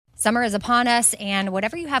Summer is upon us, and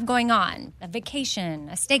whatever you have going on, a vacation,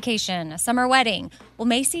 a staycation, a summer wedding, well,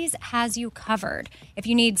 Macy's has you covered. If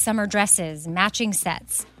you need summer dresses, matching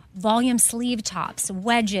sets, volume sleeve tops,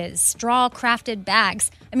 wedges, straw crafted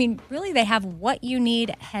bags, I mean, really, they have what you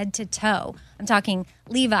need head to toe. I'm talking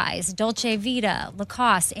Levi's, Dolce Vita,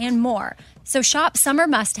 Lacoste, and more. So shop summer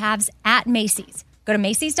must-haves at Macy's. Go to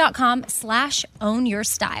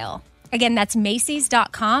Macys.com/ownyourstyle. Again, that's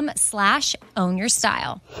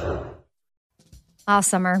Macys.com/ownyourstyle.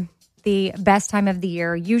 Summer, the best time of the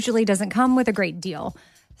year, usually doesn't come with a great deal.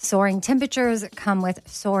 Soaring temperatures come with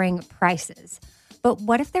soaring prices. But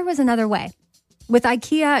what if there was another way? With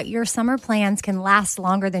IKEA, your summer plans can last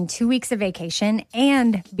longer than 2 weeks of vacation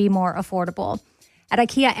and be more affordable. At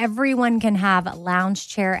IKEA, everyone can have lounge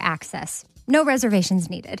chair access. No reservations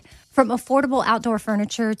needed. From affordable outdoor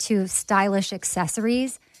furniture to stylish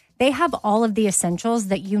accessories, they have all of the essentials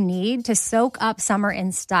that you need to soak up summer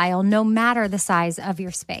in style, no matter the size of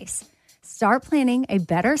your space. Start planning a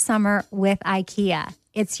better summer with IKEA.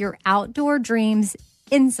 It's your outdoor dreams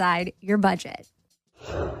inside your budget.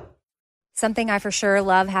 Something I for sure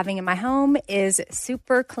love having in my home is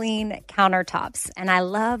super clean countertops, and I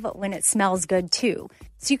love when it smells good too.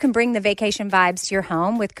 So you can bring the vacation vibes to your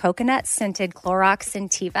home with coconut-scented Clorox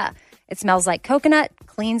Scentiva. It smells like coconut,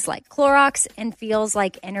 cleans like Clorox, and feels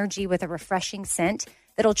like energy with a refreshing scent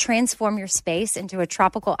that'll transform your space into a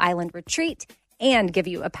tropical island retreat and give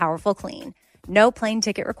you a powerful clean. No plane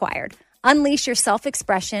ticket required. Unleash your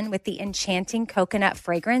self-expression with the enchanting coconut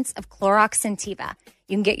fragrance of Clorox Scentiva.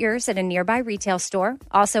 You can get yours at a nearby retail store,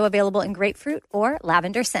 also available in grapefruit or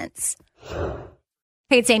lavender scents.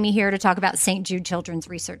 Hey, it's Amy here to talk about St. Jude Children's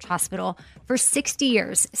Research Hospital. For 60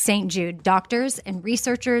 years, St. Jude doctors and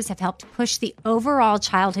researchers have helped push the overall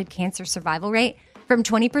childhood cancer survival rate from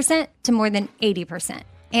 20% to more than 80%.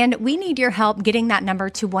 And we need your help getting that number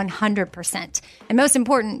to 100%. And most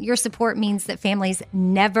important, your support means that families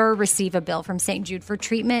never receive a bill from St. Jude for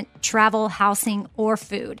treatment, travel, housing, or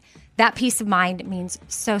food. That peace of mind means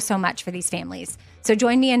so much for these families. So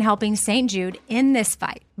join me in helping St. Jude in this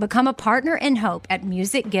fight. Become a partner in hope at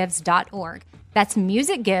musicgives.org. That's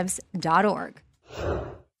musicgives.org.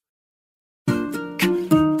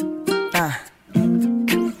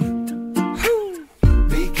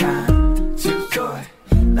 Be kind, choose joy,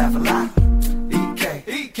 laugh a lot. EK,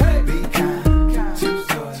 be kind, choose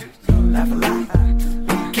joy, laugh a lot.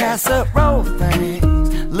 Casserole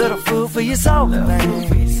things, little food for your soul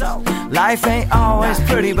things. Life ain't always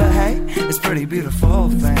pretty, but hey, it's pretty beautiful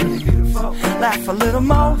things. Laugh a little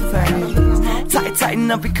more things. Tighten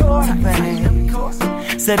up your core things.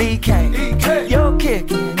 Said EK, you're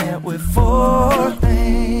kicking it with 4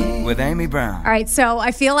 things. With Amy Brown. All right, so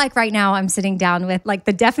I feel like right now I'm sitting down with like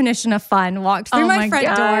the definition of fun, walked through my front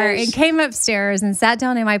door and came upstairs and sat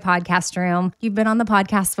down in my podcast room. You've been on the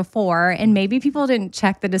podcast before, and maybe people didn't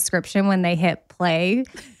check the description when they hit play.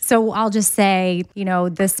 So I'll just say, you know,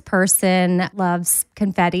 this person loves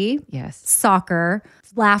confetti, yes, soccer,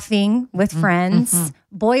 laughing with friends,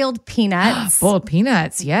 boiled peanuts. Boiled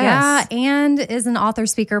peanuts, yes. Yeah, and is an author,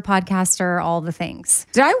 speaker, podcaster, all the things.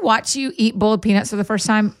 Did I watch you eat boiled peanuts for the first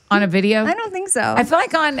time on a video? I don't think so. I feel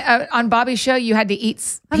like on Bobby's show, you had to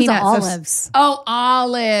eat peanuts. Olives.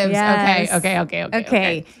 Olives. Yes.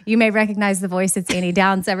 Okay. You may recognize the voice. It's Annie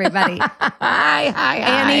Downs, everybody. Hi.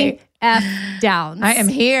 Annie F. Downs. I am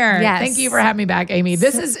here. Yes. Thank you for having me back, Amy.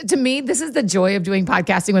 This is the joy of doing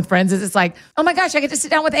podcasting with friends. Is it's like, oh my gosh, I get to sit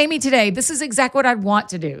down with Amy today. This is exactly what I'd want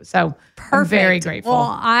to do. So perfect. I'm very grateful.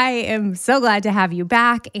 Well, I am so glad to have you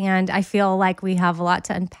back. And I feel like we have a lot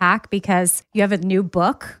to unpack because you have a new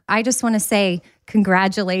book. I just want to say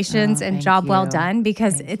congratulations and job well done,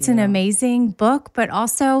 because it's an amazing book, but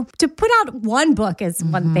also to put out one book is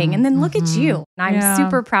one thing. And then look at you. I'm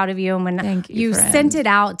super proud of you. And when you sent it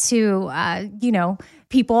out to,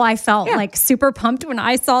 people, I felt like super pumped when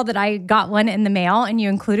I saw that I got one in the mail and you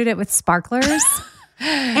included it with sparklers.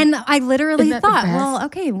 And I literally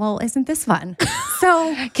thought, isn't this fun?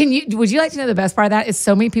 So would you like to know the best part of that is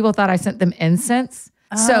so many people thought I sent them incense.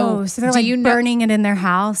 So they're like burning it in their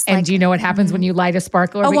house. And do you know what happens when you light a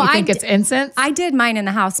sparkler but you think it's incense? I did mine in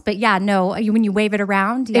the house, but when you wave it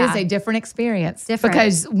around, it is a different experience.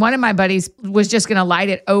 Because one of my buddies was just going to light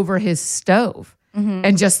it over his stove.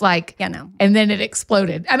 And just like, and then it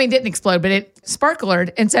exploded. I mean, it didn't explode, but it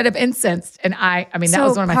sparklered instead of incensed. And that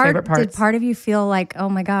was one of my favorite parts. Did part of you feel like, oh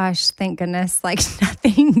my gosh, thank goodness, like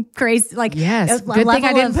nothing crazy? Like, yes, good thing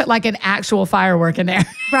I didn't put like an actual firework in there.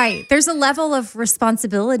 Right. There's a level of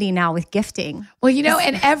responsibility now with gifting. Well,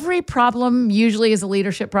 and every problem usually is a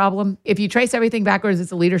leadership problem. If you trace everything backwards,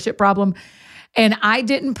 it's a leadership problem. And I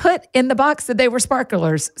didn't put in the box that they were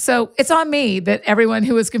sparklers. So it's on me that everyone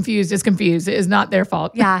who is confused is confused. It is not their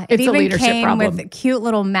fault. Yeah. It's a leadership came problem. with a cute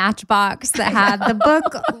little matchbox that had the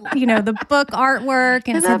book, the book artwork,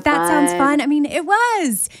 and said, that sounds fun. I mean, it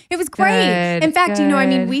was great. Good, in fact,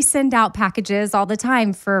 good. we send out packages all the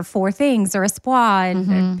time for 4 Things or Espoir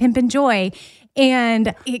and Pimp and Joy.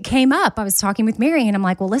 And it came up. I was talking with Mary and I'm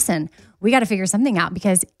like, well, listen, we got to figure something out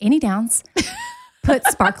because Any Downs put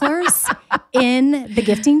sparklers in the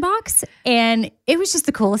gifting box. And it was just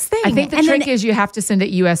the coolest thing. I think the trick is you have to send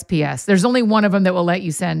it USPS. There's only one of them that will let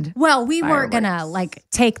you send. Well, we weren't going to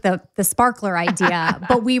take the sparkler idea,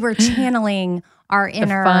 but we were channeling our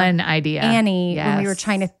inner fun idea, Annie, when we were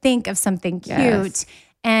trying to think of something cute. Yes.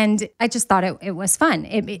 And I just thought it was fun.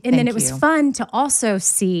 Then it was fun to also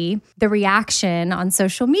see the reaction on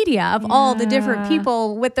social media of all the different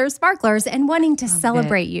people with their sparklers and wanting to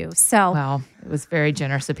celebrate you. So, well, it was very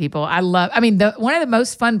generous of people. One of the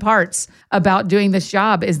most fun parts about doing this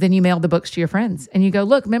job is then you mail the books to your friends and you go,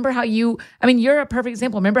 look, remember how you're a perfect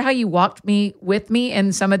example. Remember how you walked with me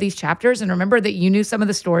in some of these chapters and remember that you knew some of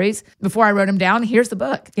the stories before I wrote them down. Here's the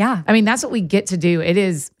book. Yeah. That's what we get to do.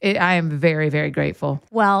 I am very, very grateful.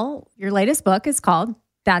 Well, your latest book is called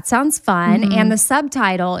That Sounds Fun. And the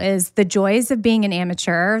subtitle is The Joys of Being an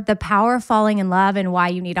Amateur, The Power of Falling in Love, and Why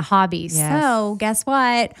You Need a Hobby. Yes. So guess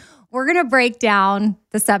what? We're going to break down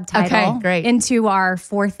the subtitle into our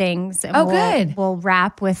 4 things. And good. We'll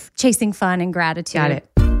wrap with chasing fun and gratitude. Got it.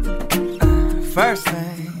 First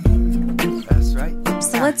thing, that's right.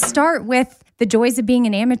 So let's start with the joys of being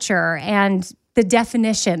an amateur and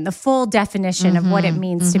the full definition of what it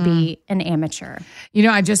means to be an amateur.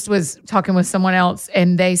 I just was talking with someone else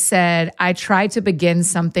and they said, I try to begin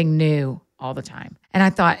something new all the time. And I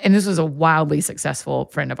thought, and this was a wildly successful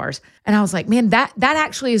friend of ours. And I was like, man, that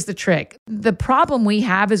actually is the trick. The problem we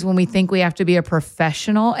have is when we think we have to be a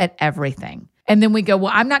professional at everything. And then we go,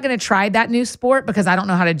 well, I'm not going to try that new sport because I don't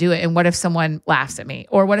know how to do it. And what if someone laughs at me?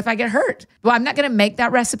 Or what if I get hurt? Well, I'm not going to make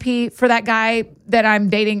that recipe for that guy that I'm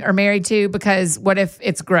dating or married to because what if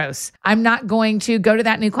it's gross? I'm not going to go to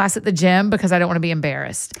that new class at the gym because I don't want to be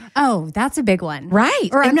embarrassed. Oh, that's a big one. Right.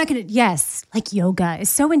 Or I'm not going to, like yoga is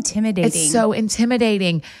so intimidating. It's so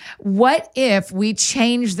intimidating. What if we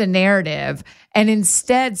change the narrative and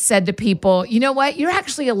instead said to people, you know what? You're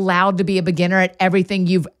actually allowed to be a beginner at everything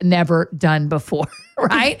you've never done before,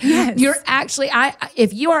 right? Yes. You're actually,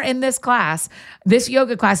 if you are in this class, this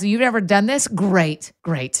yoga class, and you've never done this, great.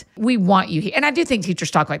 We want you here. And I do think teachers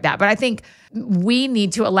talk like that, but I think we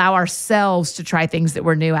need to allow ourselves to try things that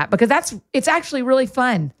we're new at because it's actually really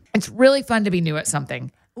fun. It's really fun to be new at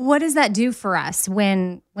something. What does that do for us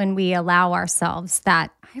when we allow ourselves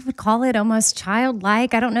that? I would call it almost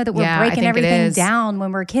childlike. I don't know that we're breaking everything down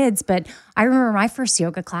when we're kids, but I remember my first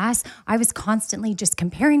yoga class, I was constantly just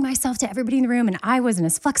comparing myself to everybody in the room and I wasn't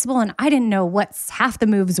as flexible and I didn't know what half the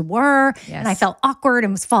moves were and I felt awkward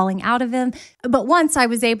and was falling out of them. But once I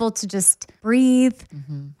was able to just breathe,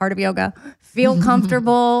 part of yoga, feel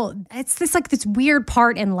comfortable. It's this weird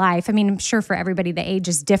part in life. I'm sure for everybody, the age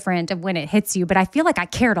is different of when it hits you, but I feel like I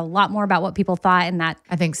cared a lot more about what people thought in that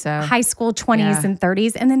I think so. high school 20s and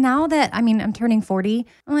 30s. And then now that, I'm turning 40,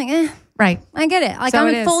 I'm like, right. I get it. Like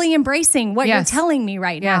I'm fully embracing what you're telling me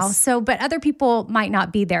right now. So, but other people might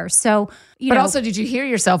not be there. So, but also, did you hear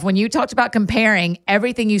yourself when you talked about comparing?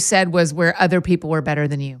 Everything you said was where other people were better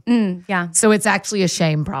than you. Yeah. So it's actually a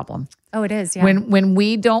shame problem. Oh, it is. Yeah. When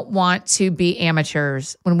we don't want to be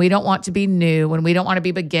amateurs, when we don't want to be new, when we don't want to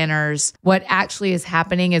be beginners, what actually is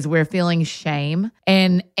happening is we're feeling shame.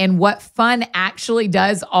 And what fun actually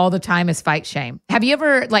does all the time is fight shame. Have you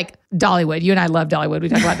ever Dollywood? You and I love Dollywood. We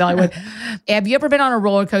talk about Dollywood. Have you ever been on a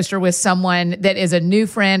roller coaster with someone that is a new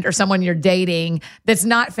friend or someone you're dating that's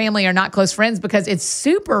not family or not close friends? Because it's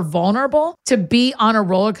super vulnerable to be on a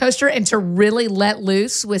roller coaster and to really let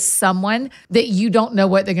loose with someone that you don't know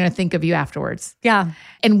what they're going to think of you afterwards. Yeah.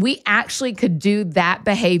 And we actually could do that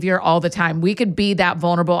behavior all the time. We could be that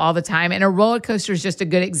vulnerable all the time. And a roller coaster is just a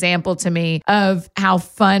good example to me of how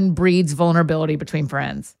fun breeds vulnerability between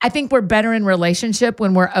friends. I think we're better in relationship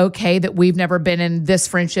when we're okay that we've never been in this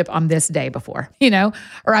friendship on this day before,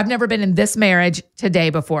 or I've never been in this marriage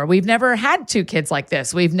today before. We've never had 2 kids like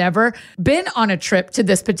this. We've never been on a trip to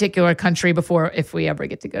this particular country before, if we ever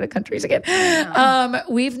get to go to countries again. Yeah.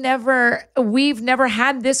 We've never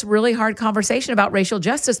had this really hard conversation about racial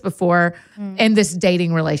justice before in this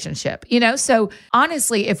dating relationship, So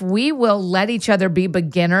honestly, if we will let each other be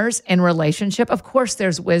beginners in relationship, of course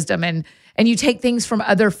there's wisdom And you take things from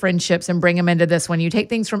other friendships and bring them into this one. You take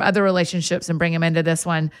things from other relationships and bring them into this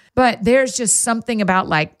one. But there's just something about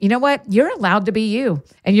like, you know what? You're allowed to be you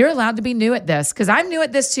and you're allowed to be new at this because I'm new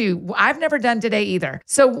at this too. I've never done today either.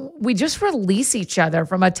 So we just release each other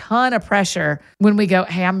from a ton of pressure when we go,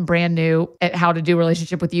 hey, I'm brand new at how to do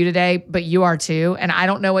relationship with you today, but you are too. And I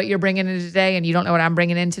don't know what you're bringing into today and you don't know what I'm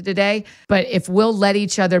bringing into today. But if we'll let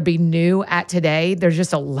each other be new at today, there's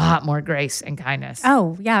just a lot more grace and kindness.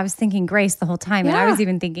 Oh, yeah. I was thinking grace the whole time. Yeah. And I was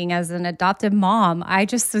even thinking as an adoptive mom, I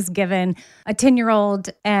just was given a 10-year-old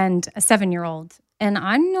and a 7-year-old. And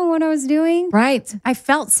I didn't know what I was doing. Right. I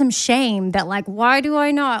felt some shame that like, why do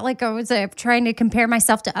I not? Like I was trying to compare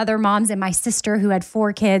myself to other moms and my sister who had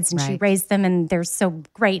 4 kids and she raised them and they're so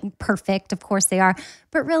great and perfect. Of course they are.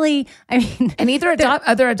 But really, I mean. And either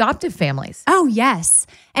other adoptive families. Oh, yes.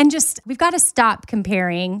 And just, we've got to stop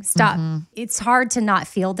comparing. Stop. Mm-hmm. It's hard to not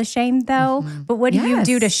feel the shame though. Mm-hmm. But what do you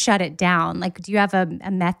do to shut it down? Like, do you have a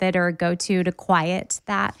method or a go-to to quiet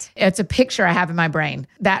that? It's a picture I have in my brain.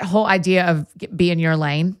 That whole idea of be in your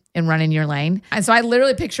lane and run in your lane. And so I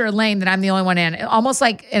literally picture a lane that I'm the only one in, almost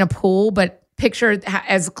like in a pool, but picture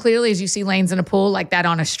as clearly as you see lanes in a pool, like that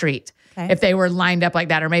on a street. Okay. If they were lined up like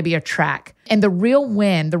that, or maybe a track. And the real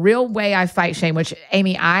way I fight shame, which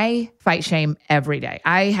Amy, I fight shame every day.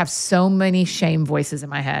 I have so many shame voices in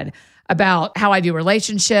my head about how I do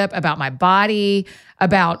relationship, about my body,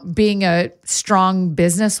 about being a strong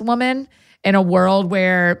businesswoman in a world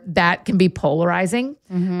where that can be polarizing,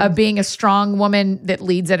 of being a strong woman that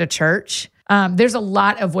leads at a church. There's a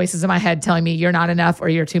lot of voices in my head telling me you're not enough or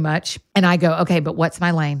you're too much. And I go, okay, but what's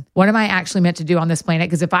my lane? What am I actually meant to do on this planet?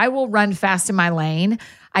 Because if I will run fast in my lane,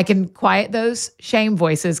 I can quiet those shame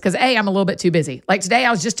voices because I'm a little bit too busy. Like today,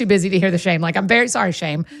 I was just too busy to hear the shame. Like, I'm very sorry,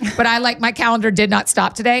 shame. But my calendar did not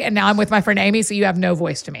stop today. And now I'm with my friend Amy, so you have no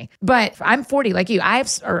voice to me. But I'm 40 like you. I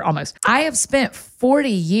have spent 40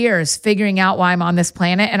 years figuring out why I'm on this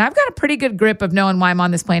planet. And I've got a pretty good grip of knowing why I'm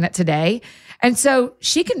on this planet today. And so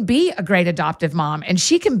she can be a great adoptive mom and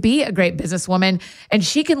she can be a great businesswoman and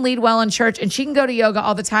she can lead well in church and she can go to yoga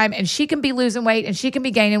all the time and she can be losing weight and she can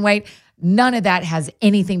be gaining weight. None of that has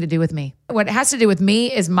anything to do with me. What has to do with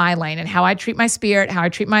me is my lane and how I treat my spirit, how I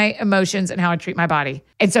treat my emotions, and how I treat my body.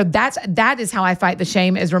 And so that is how I fight the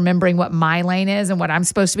shame, is remembering what my lane is and what I'm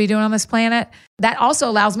supposed to be doing on this planet. That also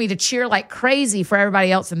allows me to cheer like crazy for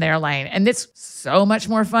everybody else in their lane. And it's so much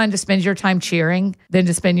more fun to spend your time cheering than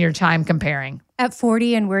to spend your time comparing. At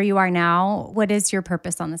 40 and where you are now, what is your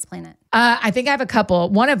purpose on this planet? I think I have a couple.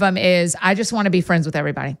 One of them is I just want to be friends with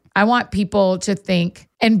everybody. I want people to think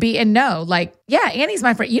and know, like, yeah, Annie's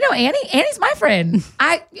my friend. You know Annie? Annie's my friend.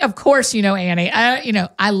 Of course, you know Annie.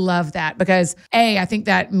 I love that because I think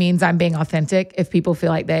that means I'm being authentic if people feel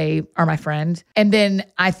like they are my friend. And then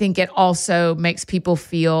I think it also makes people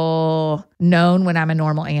feel known when I'm a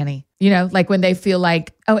normal Annie. You know, like when they feel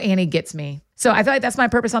like, oh, Annie gets me. So I feel like that's my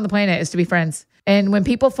purpose on the planet, is to be friends. And when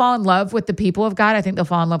people fall in love with the people of God, I think they'll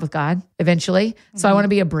fall in love with God eventually. So I want to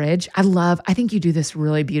be a bridge. I think you do this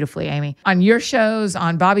really beautifully, Amy. On your shows,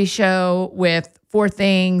 on Bobby's show, with 4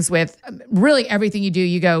 Things, with really everything you do,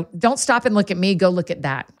 you go, don't stop and look at me, go look at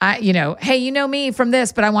that. Hey, you know me from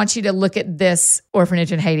this, but I want you to look at this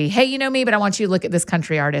orphanage in Haiti. Hey, you know me, but I want you to look at this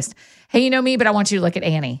country artist. Hey, you know me, but I want you to look at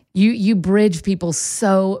Annie. You bridge people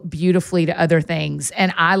so beautifully to other things.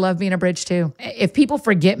 And I love being a bridge too. If people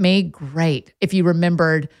forget me, great. If you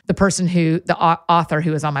remembered the person the author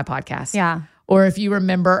who was on my podcast. Yeah. Or if you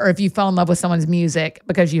remember, or if you fell in love with someone's music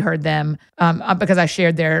because you heard them, because I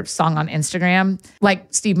shared their song on Instagram, like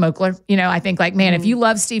Steve Moakler. I think like, man, if you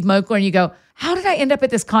love Steve Moakler and you go, how did I end up at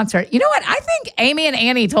this concert? You know what? I think Amy and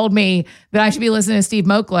Annie told me that I should be listening to Steve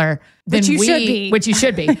Moakler. Which you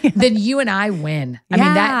should be. Yeah. Then you and I win. I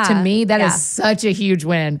mean, that to me, that is such a huge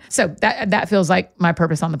win. So that feels like my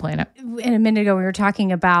purpose on the planet. And a minute ago, we were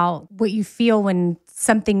talking about what you feel when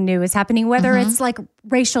something new is happening, whether it's like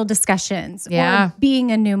racial discussions or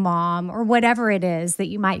being a new mom or whatever it is that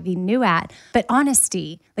you might be new at. But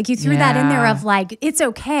honesty, like you threw that in there of like, it's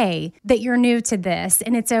okay that you're new to this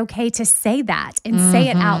and it's okay to say that and say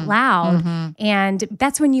it out loud. And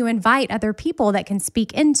that's when you invite other people that can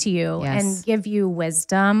speak into you and give you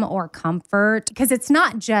wisdom or comfort, because it's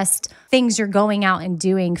not just things you're going out and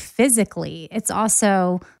doing physically. It's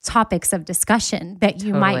also topics of discussion that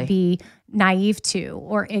you might be naive to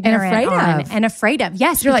or ignorant and afraid of.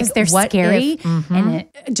 Yes, you're because like, they're scary. And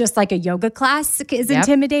just like a yoga class is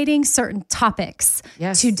intimidating, certain topics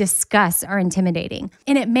to discuss are intimidating.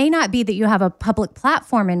 And it may not be that you have a public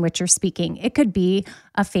platform in which you're speaking. It could be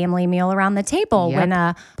a family meal around the table when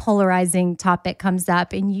a polarizing topic comes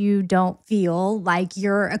up and you don't feel like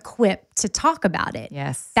you're equipped to talk about it.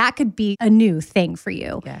 Yes. That could be a new thing for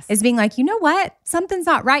you. Yes. Is being like, you know what? Something's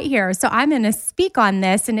not right here. So I'm going to speak on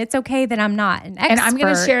this, and it's okay that I'm not an expert. And I'm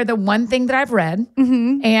going to share the one thing that I've read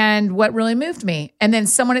and what really moved me. And then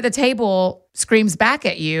someone at the table screams back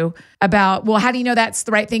at you about, well, how do you know that's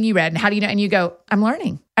the right thing you read? And how do you know? And you go, I'm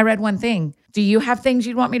learning. I read one thing. Do you have things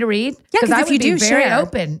you'd want me to read? Yeah, because if you do, very share.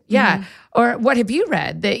 open. Yeah. Or what have you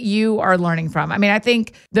read that you are learning from? I mean, I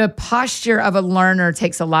think the posture of a learner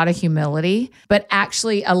takes a lot of humility, but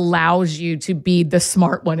actually allows you to be the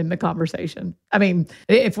smart one in the conversation. I mean,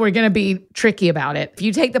 if we're going to be tricky about it, if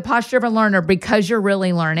you take the posture of a learner because you're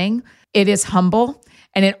really learning, it is humble.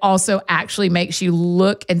 And it also actually makes you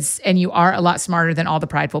look and you are a lot smarter than all the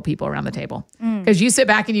prideful people around the table. Because you sit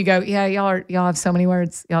back and you go, yeah, y'all have so many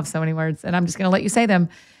words. Y'all have so many words. And I'm just going to let you say them.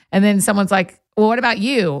 And then someone's like, well, what about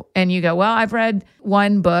you? And you go, well, I've read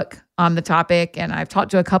one book on the topic and I've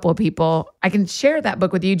talked to a couple of people. I can share that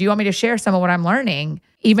book with you. Do you want me to share some of what I'm learning,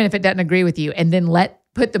 even if it doesn't agree with you? And then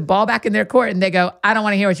put the ball back in their court and they go, I don't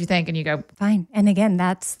want to hear what you think. And you go, fine. And again,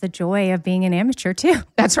 that's the joy of being an amateur too.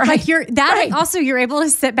 That's right. Like also you're able to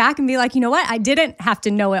sit back and be like, you know what? I didn't have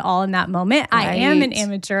to know it all in that moment. Right. I am an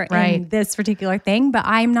amateur in this particular thing, but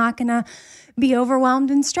I'm not going to be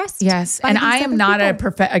overwhelmed and stressed. Yes. And I am not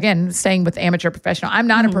again, staying with amateur professional. I'm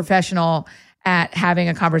not a professional at having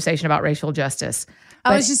a conversation about racial justice.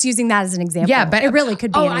 I was just using that as an example. Yeah, but it really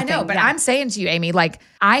could be anything. I know, but I'm saying to you, Amy, like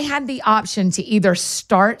I had the option to either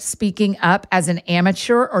start speaking up as an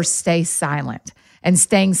amateur or stay silent. And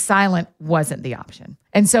staying silent wasn't the option.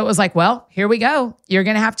 And so it was like, well, here we go. You're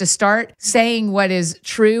going to have to start saying what is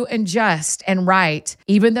true and just and right,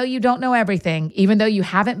 even though you don't know everything, even though you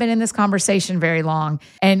haven't been in this conversation very long,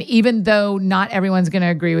 and even though not everyone's going to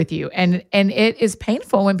agree with you. And it is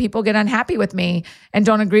painful when people get unhappy with me and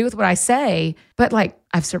don't agree with what I say, but like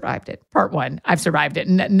I've survived it. Part one, I've survived it.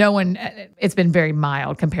 No one, it's been very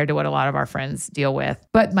mild compared to what a lot of our friends deal with.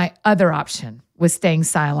 But my other option was staying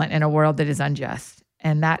silent in a world that is unjust.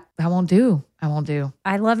 And that I won't do. I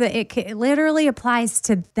love that it literally applies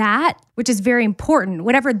to that, which is very important,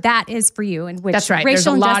 whatever that is for you. And which that's right.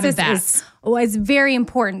 Racial injustice is very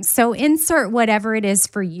important. So insert whatever it is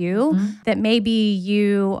for you that maybe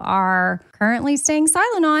you are currently staying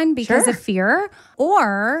silent on because of fear,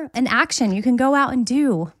 or an action you can go out and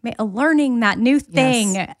do, learning that new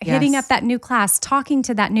thing, hitting up that new class, talking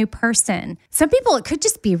to that new person. Some people, it could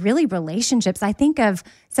just be really relationships. I think of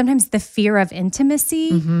sometimes the fear of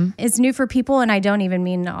intimacy is new for people. And I don't even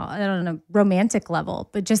mean on a romantic level,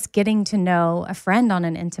 but just getting to know a friend on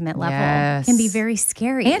an intimate level can be very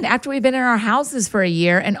scary. And after we've been in our houses for a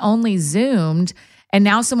year and only Zoomed, and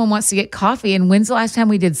now someone wants to get coffee, and when's the last time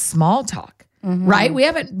we did small talk? Right? We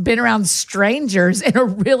haven't been around strangers in a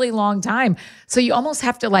really long time. So you almost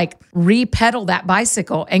have to like re-pedal that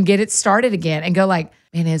bicycle and get it started again and go like,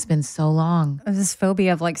 man, it's been so long. This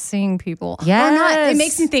phobia of like seeing people. Yes. Or not. It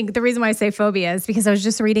makes me think, the reason why I say phobia is because I was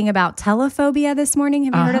just reading about telephobia this morning.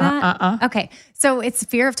 Have you heard of that? Okay. So it's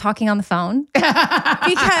fear of talking on the phone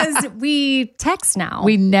because we text now.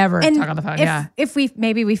 We never talk on the phone. If we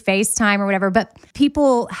FaceTime or whatever, but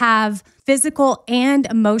people have physical and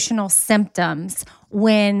emotional symptoms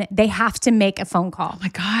when they have to make a phone call. Oh my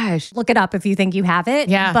gosh. Look it up if you think you have it.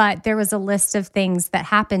 Yeah. But there was a list of things that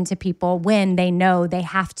happen to people when they know they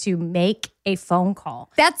have to make a phone call.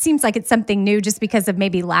 That seems like it's something new just because of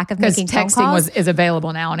maybe lack of making phone calls. Because texting is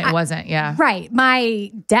available now and it wasn't. Yeah. Right.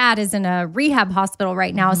 My dad is in a rehab hospital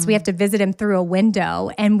right now, so we have to visit him through a window.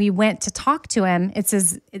 And we went to talk to him. It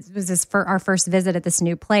was for our first visit at this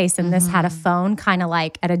new place, and this had a phone kind of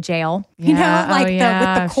like at a jail, you know, like with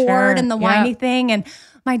the cord and the whiny thing. And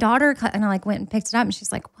my daughter kind of like went and picked it up, and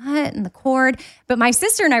she's like, what? And the cord. But my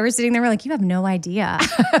sister and I were sitting there, we're like, you have no idea.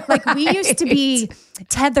 Like we used to be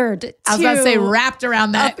tethered to, I was about to say wrapped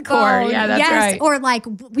around that cord. Yeah, that's right. Or like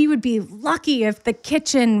we would be lucky if the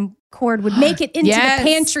kitchen cord would make it into the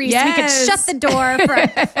pantry so we could shut the door for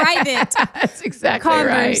a private conversation. Right. That's exactly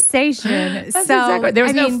right. There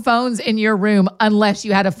was no phones in your room unless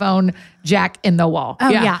you had a phone jack in the wall. Oh,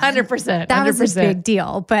 yeah. 100%. That was a big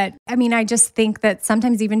deal. But I mean, I just think that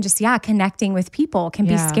sometimes even just, connecting with people can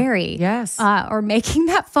be scary. Yes. Or making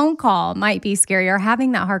that phone call might be scary, or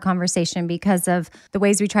having that hard conversation because of the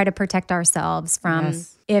ways we try to protect ourselves from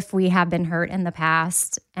if we have been hurt in the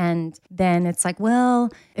past. And then it's like,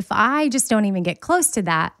 well, if I just don't even get close to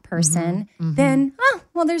that person, then,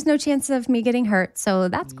 there's no chance of me getting hurt. So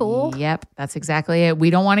that's cool. Yep. That's exactly it.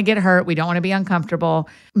 We don't want to get hurt. We don't want to be uncomfortable.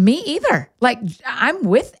 Me either. Like I'm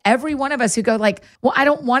with every one of us who go like, well, I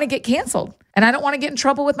don't want to get canceled. And I don't want to get in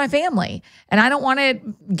trouble with my family. And I don't want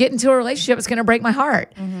to get into a relationship that's going to break my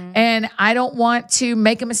heart. Mm-hmm. And I don't want to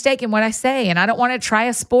make a mistake in what I say. And I don't want to try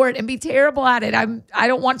a sport and be terrible at it. I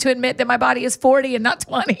don't want to admit that my body is 40 and not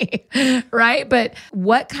 20, right? But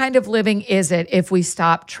what kind of living is it if we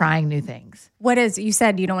stop trying new things? What is, you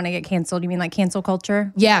said you don't want to get canceled. You mean like cancel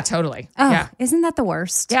culture? Yeah, totally. Oh, yeah. Isn't that the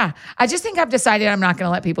worst? Yeah. I just think I've decided I'm not going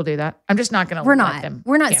to let people do that. I'm just not going to let them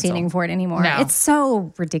We're not cancel. standing for it anymore. No. It's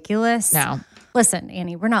so ridiculous. No. Listen,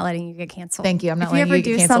 Annie, we're not letting you get canceled. Thank you. I'm not letting you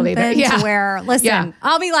get canceled either. If you ever do something to where, listen,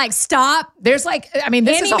 I'll be like, stop. There's like, I mean,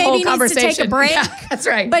 this Annie is a whole maybe conversation. needs to take a break. Yeah, that's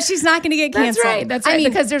right. But she's not going to get canceled. That's right.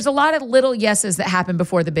 Because there's a lot of little yeses that happen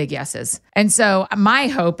before the big yeses. And so my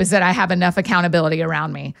hope is that I have enough accountability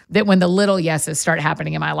around me that when the little yeses start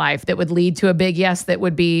happening in my life that would lead to a big yes that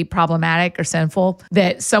would be problematic or sinful,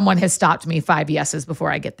 that someone has stopped me 5 yeses before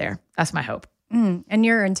I get there. That's my hope. And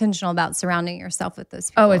you're intentional about surrounding yourself with those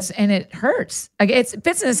people. Oh, it hurts. Like it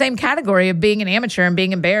fits in the same category of being an amateur and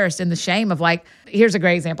being embarrassed and the shame of like, here's a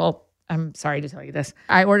great example. I'm sorry to tell you this.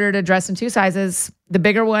 I ordered a dress in 2 sizes. The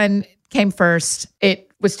bigger one came first. It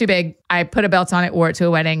was too big. I put a belt on it, wore it to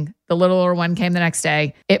a wedding. The littler one came the next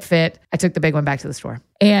day. It fit. I took the big one back to the store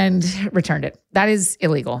and returned it. That is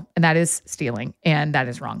illegal and that is stealing and that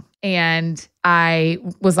is wrong. And I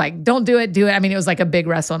was like, don't do it, do it. I mean, it was like a big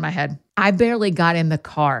wrestle in my head. I barely got in the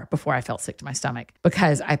car before I felt sick to my stomach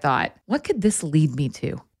because I thought, what could this lead me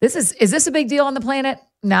to? Is this a big deal on the planet?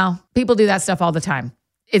 No, people do that stuff all the time.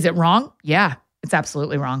 Is it wrong? Yeah, it's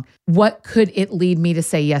absolutely wrong. What could it lead me to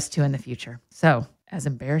say yes to in the future? So as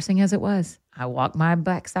embarrassing as it was, I walked my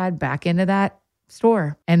backside back into that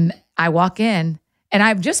store and I walk in and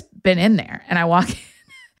I've just been in there and I walk in.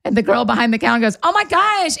 And the girl behind the counter goes, oh my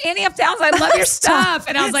gosh, Annie F. Towns, I love your stuff.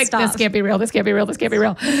 And I was like, this can't be real. This can't be real. This can't be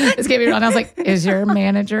real. This can't be real. And I was like, is your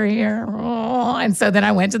manager here? Oh. And so then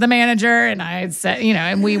I went to the manager and I said,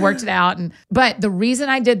 and we worked it out. But the reason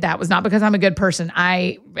I did that was not because I'm a good person.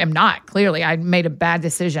 I am not, clearly. I made a bad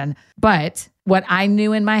decision. But what I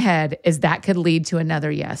knew in my head is that could lead to another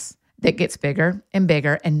yes that gets bigger and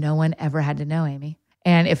bigger. And no one ever had to know, Amy.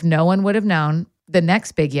 And if no one would have known the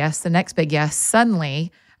next big yes,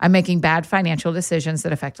 suddenly I'm making bad financial decisions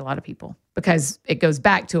that affect a lot of people because it goes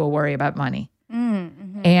back to a worry about money.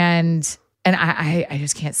 Mm-hmm. And I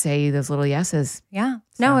just can't say those little yeses. Yeah.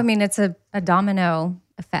 So. No, I mean, it's a domino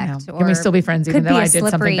effect. Can we still be friends even though I did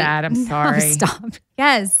something bad? I'm sorry. No, stop.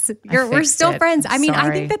 Yes. We're still friends. I mean, I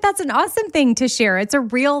think that's an awesome thing to share. It's a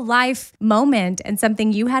real life moment and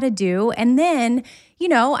something you had to do. And then,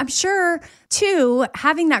 I'm sure too,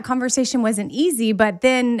 having that conversation wasn't easy, but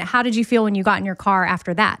then how did you feel when you got in your car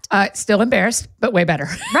after that? Still embarrassed, but way better.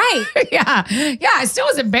 Right. Yeah. I still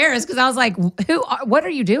was embarrassed because I was like, what are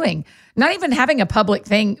you doing? Not even having a public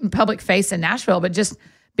face in Nashville, but just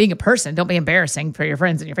being a person. Don't be embarrassing for your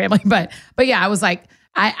friends and your family. But yeah, I was like,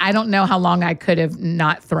 I don't know how long I could have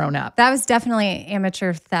not thrown up. That was definitely an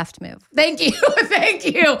amateur theft move. Thank you. Thank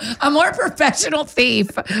you. A more professional thief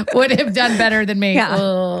would have done better than me. Yeah.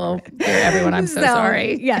 Oh, dear everyone, I'm so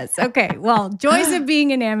sorry. Yes. Okay. Well, joys of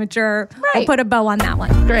being an amateur. Right. We'll put a bow on that one.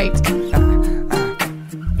 Great.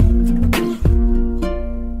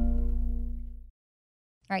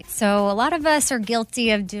 All right, so a lot of us are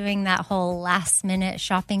guilty of doing that whole last minute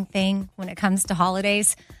shopping thing when it comes to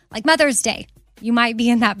holidays, like Mother's Day. You might be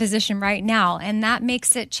in that position right now, and that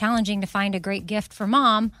makes it challenging to find a great gift for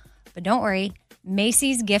mom. But don't worry,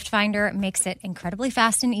 Macy's Gift Finder makes it incredibly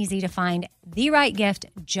fast and easy to find the right gift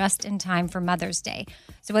just in time for Mother's Day.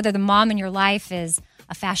 So whether the mom in your life is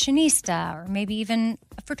a fashionista or maybe even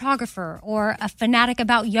a photographer or a fanatic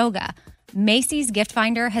about yoga, Macy's Gift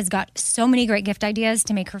Finder has got so many great gift ideas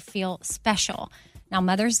to make her feel special. Now,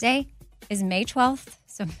 Mother's Day is May 12th,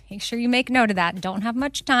 so make sure you make note of that. Don't have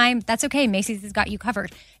much time. That's okay. Macy's has got you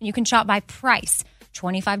covered. And you can shop by price,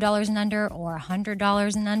 $25 and under or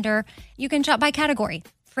 $100 and under. You can shop by category,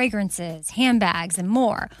 fragrances, handbags, and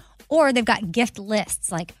more. Or they've got gift lists,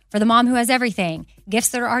 like for the mom who has everything, gifts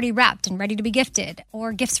that are already wrapped and ready to be gifted,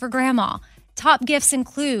 or gifts for grandma. Top gifts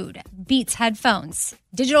include Beats headphones,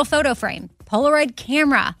 digital photo frame, Polaroid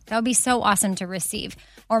camera. That would be so awesome to receive.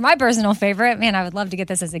 Or my personal favorite, man, I would love to get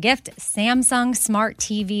this as a gift, Samsung Smart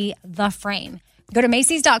TV, The Frame. Go to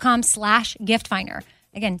Macys.com/gift finder.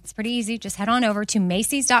 Again, it's pretty easy. Just head on over to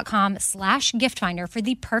Macys.com/gift finder for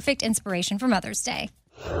the perfect inspiration for Mother's Day.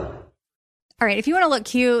 All right, if you want to look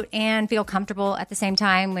cute and feel comfortable at the same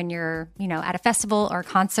time when you're, at a festival or a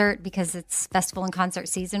concert, because it's festival and concert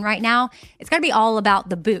season right now, it's got to be all about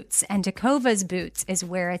the boots. And Tecovas Boots is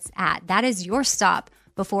where it's at. That is your stop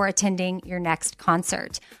before attending your next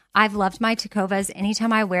concert. I've loved my Tecovas.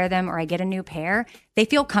 Anytime I wear them or I get a new pair, they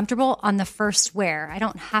feel comfortable on the first wear. I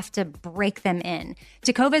don't have to break them in.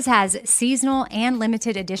 Tecovas has seasonal and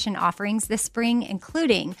limited edition offerings this spring,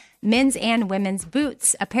 including men's and women's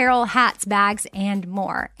boots, apparel, hats, bags, and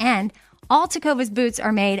more. And all Tecovas boots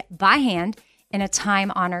are made by hand in a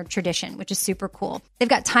time-honored tradition, which is super cool. They've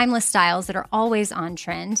got timeless styles that are always on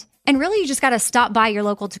trend. And really, you just got to stop by your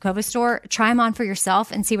local Tecovas store, try them on for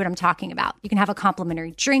yourself, and see what I'm talking about. You can have a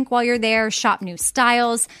complimentary drink while you're there, shop new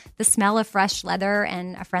styles. The smell of fresh leather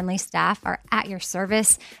and a friendly staff are at your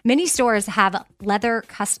service. Many stores have leather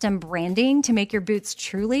custom branding to make your boots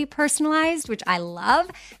truly personalized, which I love.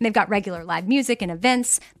 And they've got regular live music and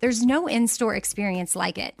events. There's no in-store experience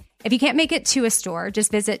like it. If you can't make it to a store,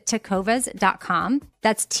 just visit tecovas.com.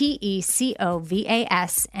 That's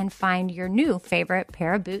TECOVAS and find your new favorite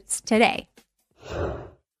pair of boots today.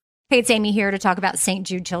 Hey, it's Amy here to talk about St.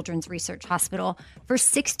 Jude Children's Research Hospital. For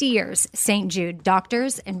 60 years, St. Jude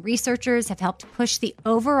doctors and researchers have helped push the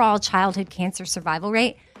overall childhood cancer survival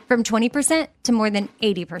rate from 20% to more than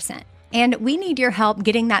 80%. And we need your help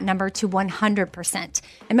getting that number to 100%.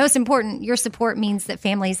 And most important, your support means that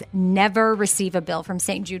families never receive a bill from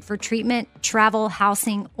St. Jude for treatment, travel,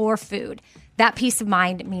 housing, or food. That peace of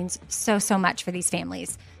mind means so much for these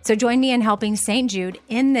families. So join me in helping St. Jude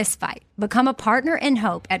in this fight. Become a partner in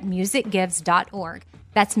hope at musicgives.org.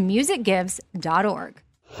 That's musicgives.org.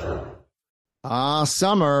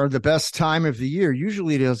 Summer, the best time of the year,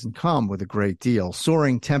 usually doesn't come with a great deal.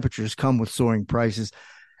 Soaring temperatures come with soaring prices.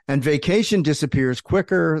 And vacation disappears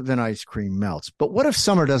quicker than ice cream melts. But what if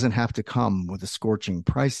summer doesn't have to come with a scorching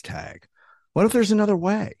price tag? What if there's another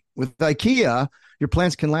way? With IKEA, your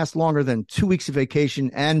plans can last longer than 2 weeks of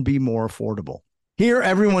vacation and be more affordable. Here,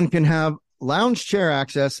 everyone can have lounge chair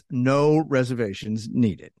access, no reservations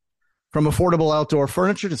needed. From affordable outdoor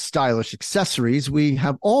furniture to stylish accessories, we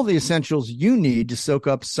have all the essentials you need to soak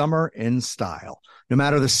up summer in style, no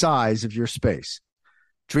matter the size of your space.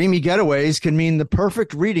 Dreamy getaways can mean the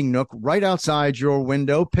perfect reading nook right outside your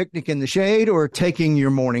window, picnic in the shade, or taking your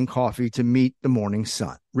morning coffee to meet the morning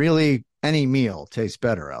sun. Really, any meal tastes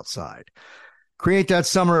better outside. Create that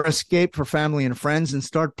summer escape for family and friends and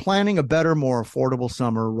start planning a better, more affordable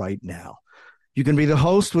summer right now. You can be the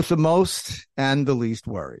host with the most and the least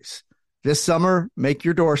worries. This summer, make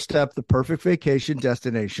your doorstep the perfect vacation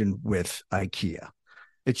destination with IKEA.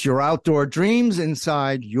 It's your outdoor dreams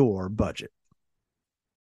inside your budget.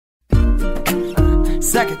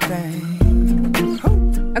 Second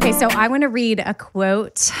thing. Okay, so I want to read a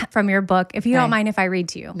quote from your book, if you don't mind if I read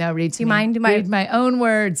to you. No, read to Do you me. mind? Read my own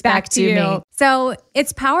words back to me. So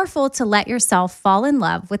it's powerful to let yourself fall in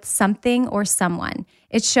love with something or someone.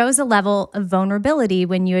 It shows a level of vulnerability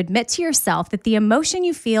when you admit to yourself that the emotion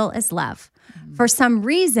you feel is love. For some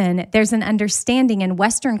reason, there's an understanding in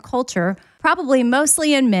Western culture, probably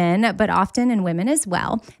mostly in men, but often in women as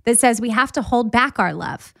well, that says we have to hold back our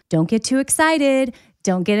love. Don't get too excited.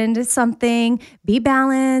 Don't get into something. Be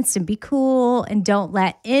balanced and be cool. And don't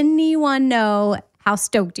let anyone know how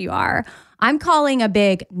stoked you are. I'm calling a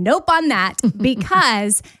big nope on that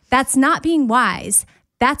because that's not being wise.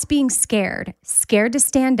 That's being scared to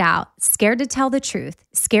stand out, scared to tell the truth,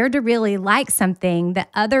 scared to really like something that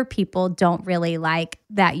other people don't really like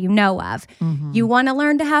that you know of. Mm-hmm. You want to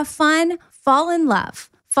learn to have fun? Fall in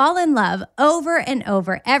love. Fall in love over and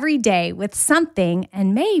over every day with something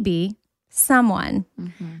and maybe someone.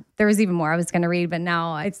 Mm-hmm. There was even more I was going to read, but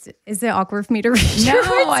now is it awkward for me to read?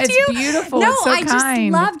 No, it's beautiful. No, it's so I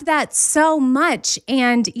just loved that so much.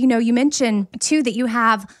 And, you mentioned too that you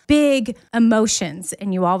have big emotions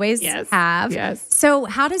and you always have. Yes. So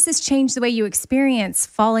how does this change the way you experience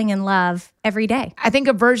falling in love every day? I think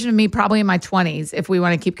a version of me probably in my 20s, if we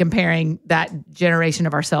want to keep comparing that generation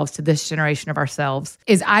of ourselves to this generation of ourselves,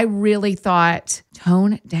 is I really thought,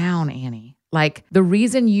 tone down, Annie. Like the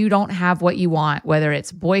reason you don't have what you want, whether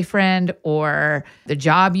it's boyfriend or the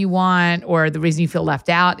job you want, or the reason you feel left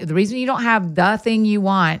out, the reason you don't have the thing you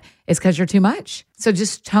want is because you're too much. So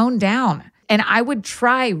just tone down. And I would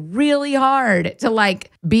try really hard to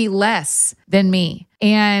be less than me.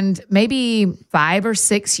 And maybe 5 or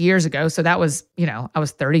 6 years ago, so that was, I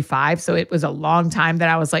was 35. So it was a long time that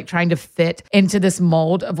I was trying to fit into this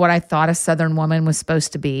mold of what I thought a Southern woman was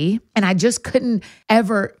supposed to be. And I just couldn't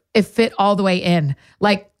ever it fit all the way in,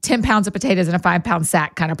 like 10 pounds of potatoes in a 5-pound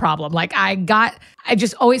sack kind of problem. Like I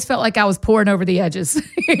just always felt like I was pouring over the edges,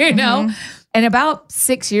 you know? And about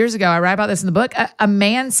 6 years ago, I write about this in the book, a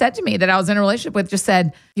man said to me that I was in a relationship with, just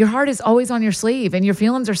said, your heart is always on your sleeve and your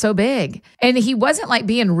feelings are so big. And he wasn't like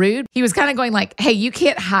being rude. He was kind of going like, hey, you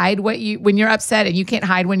can't hide when you're upset, and you can't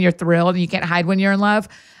hide when you're thrilled, and you can't hide when you're in love,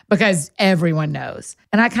 because everyone knows.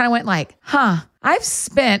 And I kind of went like, I've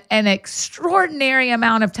spent an extraordinary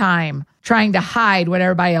amount of time trying to hide what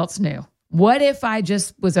everybody else knew. What if I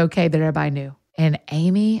just was okay that everybody knew? And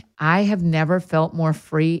Amy, I have never felt more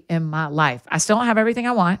free in my life. I still don't have everything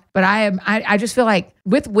I want, but I just feel like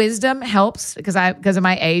with wisdom helps because of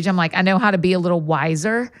my age. I'm like, I know how to be a little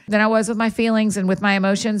wiser than I was with my feelings and with my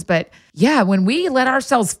emotions. But yeah, when we let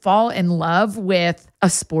ourselves fall in love with a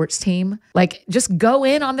sports team, like just go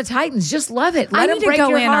in on the Titans, just love it. Let them break your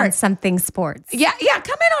heart. I need to go in on something sports. Yeah,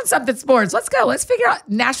 come in on something sports. Let's go. Let's figure out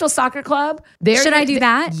Nashville Soccer Club. Should I do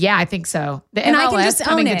that? Yeah, I think so. The and MLS I can just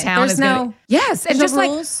coming own to town There's is no gonna, yes, and just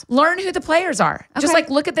rules? Like learn who the players are. Okay. Just like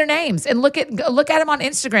look at their names and look at them on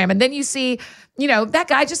Instagram, and then you see, you know, that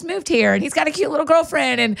guy just moved here and he's got a cute little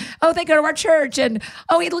girlfriend, and oh, they go to our church, and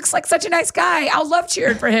oh, he looks like such a nice guy. I'll love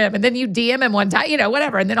cheering for him. And then you DM him one time, you know,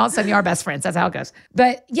 whatever, and then all of a sudden you are best friends. That's how it goes.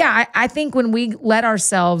 But yeah, I think when we let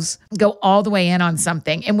ourselves go all the way in on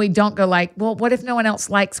something, and we don't go like, well, what if no one else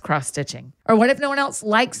likes cross stitching? Or what if no one else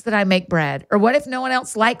likes that I make bread? Or what if no one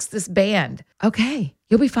else likes this band? Okay,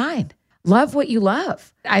 you'll be fine. Love what you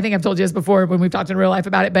love. I think I've told you this before when we've talked in real life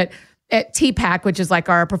about it, but at TPAC, which is like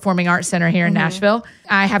our performing arts center here in Nashville,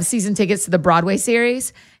 I have season tickets to the Broadway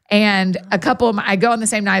series. And I go on the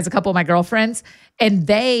same night as a couple of my girlfriends, and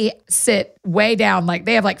they sit way down, like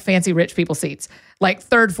they have like fancy rich people seats, like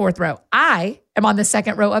 3rd, 4th row. I am on the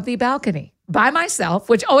 2nd row of the balcony by myself,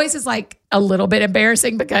 which always is like a little bit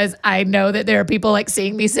embarrassing because I know that there are people like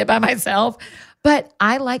seeing me sit by myself, but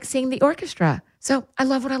I like seeing the orchestra. So I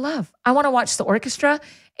love what I love. I want to watch the orchestra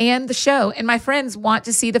and the show, and my friends want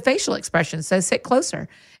to see the facial expressions, so sit closer.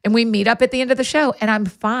 And we meet up at the end of the show, and I'm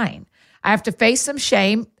fine. I have to face some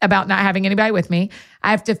shame about not having anybody with me.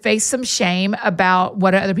 I have to face some shame about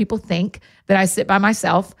what other people think, that I sit by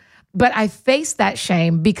myself. But I face that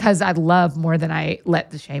shame because I love more than I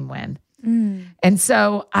let the shame win. And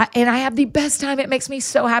so, I have the best time. It makes me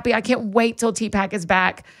so happy. I can't wait till TPAC is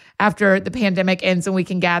back after the pandemic ends and we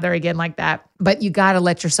can gather again like that. But you got to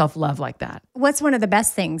let yourself love like that. What's one of the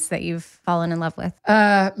best things that you've fallen in love with?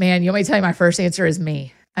 Man, you want me to tell you my first answer is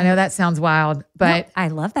me. I know that sounds wild, but no, I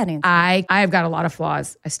love that answer. I've got a lot of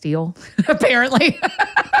flaws. I steal, apparently,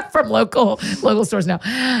 from local stores. No,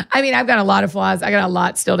 I mean, I've got a lot of flaws. I got a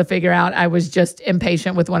lot still to figure out. I was just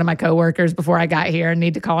impatient with one of my coworkers before I got here and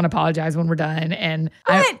need to call and apologize when we're done. And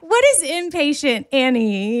what does impatient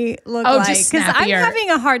Annie look like? Just because I'm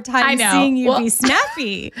having a hard time seeing you be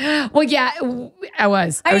snappy. Well, yeah, I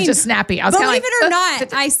was just snappy. I was believe it or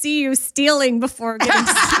not, I see you stealing before getting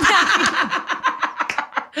snappy.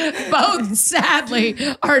 Both, sadly,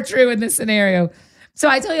 are true in this scenario. So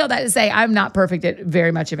I tell you all that to say I'm not perfect at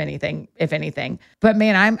very much of anything, if anything. But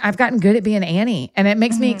man, I've gotten good at being Annie. And it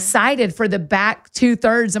makes me excited for the back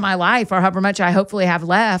 2/3 of my life, or however much I hopefully have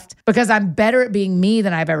left, because I'm better at being me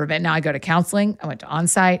than I've ever been. Now I go to counseling. I went to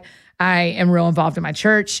Onsite. I am real involved in my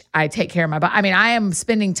church. I take care of my body. I mean, I am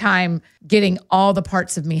spending time getting all the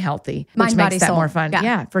parts of me healthy, which makes that more fun.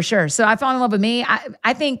 Yeah, for sure. So I fall in love with me.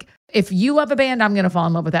 I think if you love a band, I'm going to fall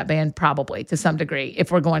in love with that band probably to some degree if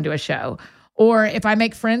we're going to a show. Or if I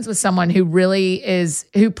make friends with someone who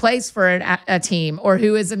who plays for a team or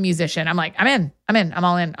who is a musician, I'm like, I'm in, I'm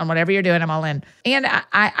all in on whatever you're doing. I'm all in. And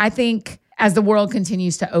I think as the world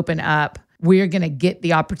continues to open up, we're going to get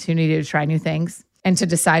the opportunity to try new things and to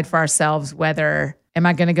decide for ourselves whether, am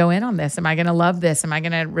I going to go in on this? Am I going to love this? Am I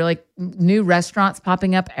going to really, new restaurants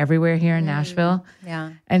popping up everywhere here in Nashville?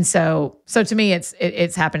 Yeah. And so to me,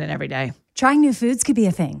 it's happening every day. Trying new foods could be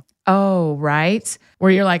a thing. Oh, right.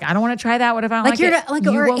 Where you're like, I don't want to try that. What if I don't like it?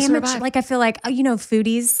 Or amateur. Like I feel like,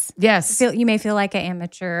 foodies. Yes. You may feel like an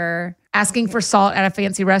amateur. Asking for salt at a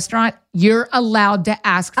fancy restaurant. You're allowed to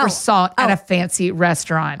ask for salt at a fancy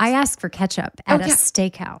restaurant. I ask for ketchup at a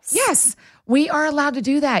steakhouse. Yes. We are allowed to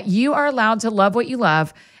do that. You are allowed to love what you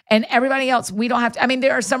love. And everybody else, we don't have to. I mean,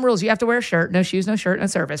 there are some rules. You have to wear a shirt, no shoes, no shirt, no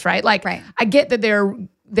service, right? Like, right. I get that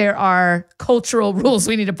there are cultural rules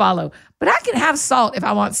we need to follow, but I can have salt if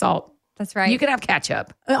I want salt. That's right. You can have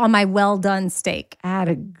ketchup. On my well done steak.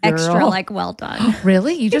 Atta girl. Extra well done.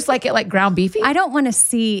 Really? You just like it like ground beefy? I don't want to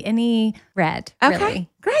see any red. Okay. Really.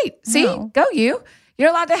 Great. See? No. Go you. You're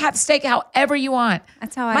allowed to have steak however you want.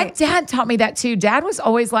 That's how My dad taught me that too. Dad was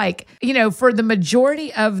always like, for the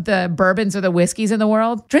majority of the bourbons or the whiskeys in the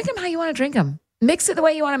world, drink them how you want to drink them. Mix it the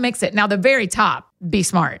way you want to mix it. Now, the very top, be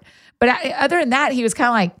smart. But other than that, he was kind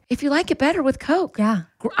of like, if you like it better with Coke. Yeah.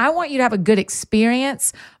 I want you to have a good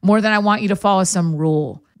experience more than I want you to follow some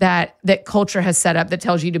rule that culture has set up that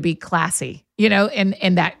tells you to be classy,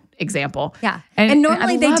 in that example. Yeah. And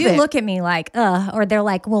normally they do look at me like, or they're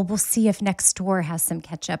like, well, we'll see if next door has some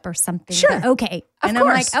ketchup or something. Sure. But okay. And of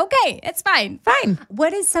course. I'm like, okay, it's fine. Fine.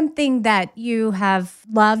 What is something that you have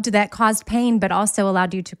loved that caused pain, but also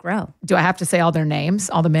allowed you to grow? Do I have to say all their names,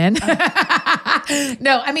 all the men?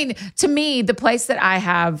 No, I mean, to me, the place that I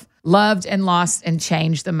have loved and lost and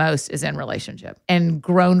changed the most is in relationship and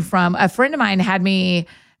grown from. A friend of mine had me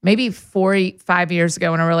maybe 5 years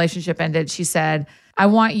ago when a relationship ended. She said, I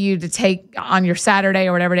want you to take on your Saturday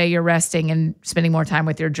or whatever day you're resting and spending more time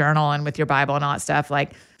with your journal and with your Bible and all that stuff.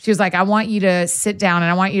 Like, she was like, I want you to sit down and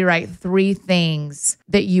I want you to write 3 things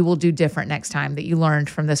that you will do different next time that you learned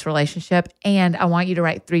from this relationship. And I want you to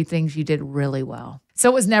write 3 things you did really well. So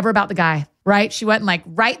it was never about the guy, right? She wasn't like,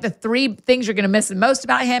 write the 3 things you're going to miss the most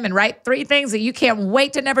about him and write 3 things that you can't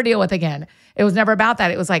wait to never deal with again. It was never about that.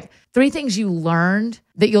 It was like 3 things you learned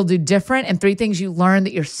that you'll do different and 3 things you learned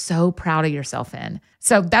that you're so proud of yourself in.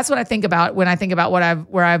 So that's what I think about when I think about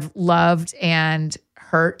where I've loved and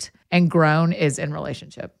hurt and grown is in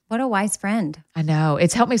relationship. What a wise friend. I know.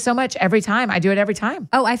 It's helped me so much every time. I do it every time.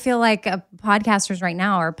 Oh, I feel like podcasters right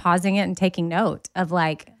now are pausing it and taking note of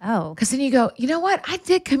like, oh. Because then you go, you know what? I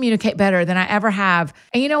did communicate better than I ever have.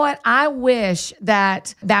 And you know what? I wish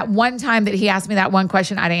that one time that he asked me that one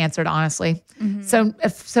question, I'd answered honestly. Mm-hmm.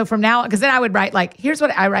 So from now, because then I would write like, here's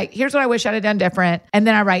what I write. Here's what I wish I'd have done different. And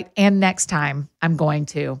then I write, and next time I'm going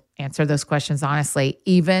to answer those questions honestly,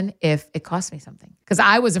 even if it costs me something. Because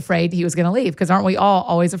I was afraid he was going to leave. Because aren't we all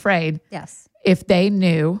always afraid? Yes. If they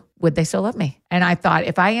knew, would they still love me? And I thought,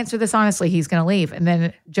 if I answer this honestly, he's going to leave. And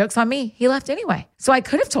then joke's on me, he left anyway. So I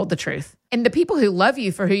could have told the truth. And the people who love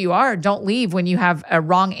you for who you are don't leave when you have a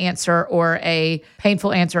wrong answer or a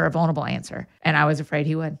painful answer or a vulnerable answer. And I was afraid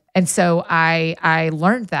he would. And so I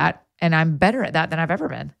learned that. And I'm better at that than I've ever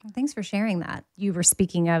been. Well, thanks for sharing that. You were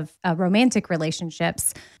speaking of romantic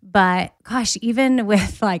relationships, but gosh, even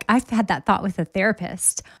with like, I've had that thought with a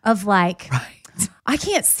therapist of like, right. I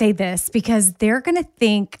can't say this because they're going to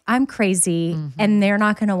think I'm crazy and they're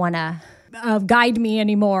not going to want to guide me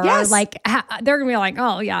anymore. Yes. Or like, they're going to be like,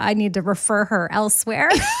 oh yeah, I need to refer her elsewhere.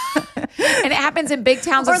 And it happens in big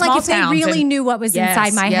towns or and small towns. Or like if they really knew what was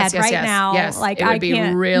inside my head right now. Yes. Like it would be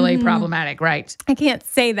really problematic, right? I can't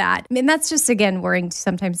say that. I mean, that's just, again, worrying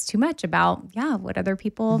sometimes too much about, what other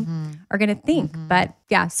people are going to think. But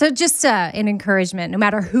yeah, so just an encouragement, no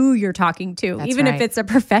matter who you're talking to, that's even right. if it's a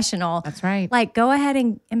professional. That's right. Like go ahead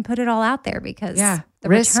and put it all out there because the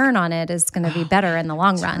return on it is going to be better in the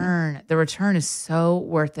long run. The return is so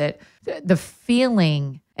worth it. The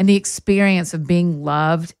feeling and the experience of being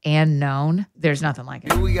loved and known, there's nothing like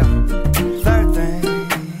it. Here we go. Third thing.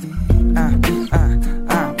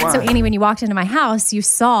 So Annie, when you walked into my house, you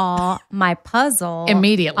saw my puzzle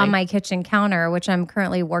immediately on my kitchen counter, which I'm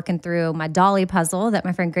currently working through, my Dolly puzzle that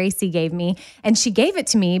my friend Gracie gave me. And she gave it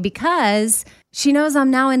to me because she knows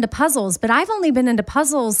I'm now into puzzles, but I've only been into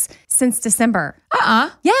puzzles since December.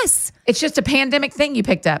 Yes. It's just a pandemic thing you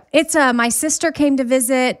picked up. It's my sister came to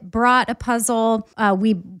visit, brought a puzzle.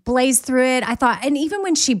 We blazed through it. I thought, and even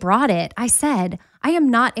when she brought it, I said, I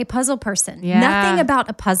am not a puzzle person. Yeah. Nothing about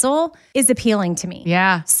a puzzle is appealing to me.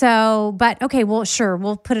 Yeah. So, but okay, well, sure.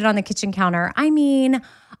 We'll put it on the kitchen counter. I mean,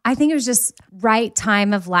 I think it was just right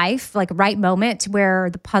time of life, like right moment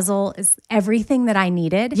where the puzzle is everything that I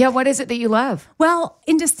needed. Yeah. What is it that you love? Well,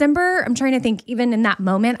 in December, I'm trying to think, even in that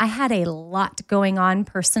moment, I had a lot going on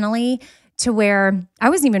personally to where I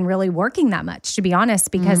wasn't even really working that much, to be honest,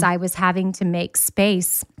 because I was having to make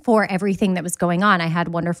space for everything that was going on. I had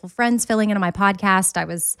wonderful friends filling in on my podcast. I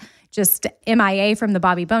was just MIA from the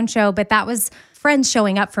Bobby Bone Show, but that was friends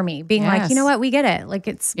showing up for me, being like, you know what, we get it. Like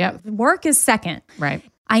it's work is second. Right.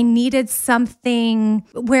 I needed something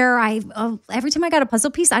where every time I got a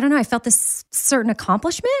puzzle piece, I don't know, I felt this certain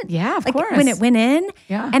accomplishment. Yeah, of course. When it went in.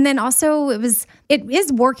 Yeah. And then also it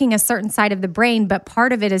is working a certain side of the brain, but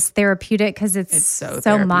part of it is therapeutic because it's so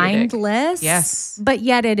mindless. Yes. But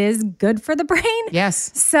yet it is good for the brain.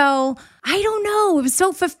 Yes. So I don't know. It was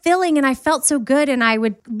so fulfilling and I felt so good. And I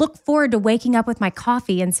would look forward to waking up with my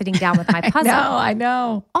coffee and sitting down with my puzzle. I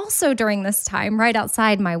know. Also during this time, right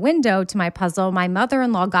outside my window to my puzzle, my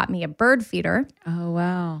mother-in-law got me a bird feeder. Oh,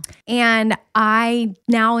 wow. And I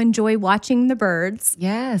now enjoy watching the birds.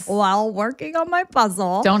 Yes. While working on my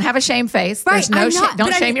puzzle. Don't have a shame face. Right. There's no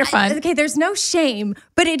Don't shame your fun. Okay, there's no shame,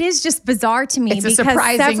 but it is just bizarre to me because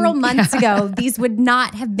several months ago, these would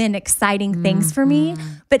not have been exciting things for me.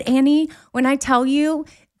 But Annie, when I tell you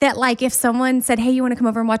that, like, if someone said, hey, you want to come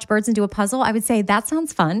over and watch birds and do a puzzle, I would say, that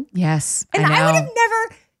sounds fun. Yes. And I would have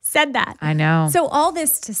never said that. I know. So all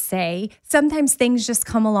this to say, sometimes things just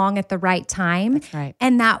come along at the right time. That's right.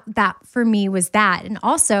 And that for me was that. And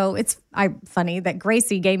also it's funny that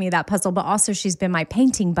Gracie gave me that puzzle, but also she's been my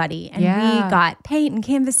painting buddy. And we got paint and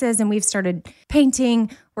canvases and we've started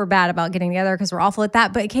painting. We're bad about getting together because we're awful at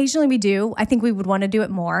that, but occasionally we do. I think we would want to do it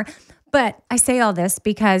more. But I say all this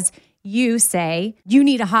because you say you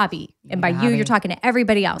need a hobby. And by you, you're talking to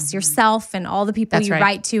everybody else, yourself and all the people you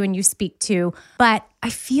write to and you speak to. But I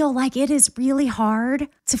feel like it is really hard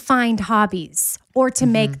to find hobbies or to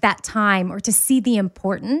make that time or to see the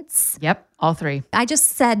importance. Yep, all three. I just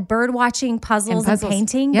said bird watching, puzzles. And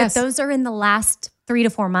painting, but those are in the last 3 to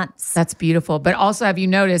 4 months. That's beautiful. But also, have you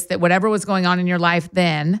noticed that whatever was going on in your life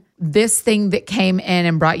then, this thing that came in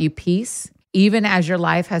and brought you peace, even as your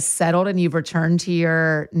life has settled and you've returned to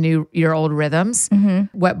your old rhythms,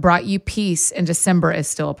 what brought you peace in December is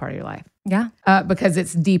still a part of your life. Yeah. Because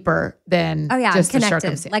it's deeper than just the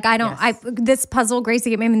circumstance. Like this puzzle,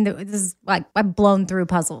 Gracie, this is like, I've blown through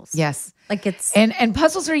puzzles. Yes. Like it's. And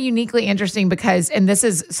puzzles are uniquely interesting because, and this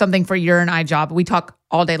is something for your and I job, we talk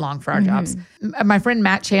all day long for our jobs. My friend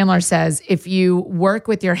Matt Chandler says, if you work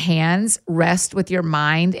with your hands, rest with your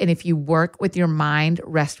mind. And if you work with your mind,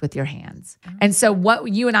 rest with your hands. And so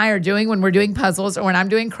what you and I are doing when we're doing puzzles or when I'm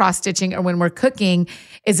doing cross stitching or when we're cooking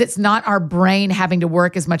is it's not our brain having to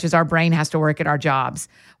work as much as our brain has to work at our jobs.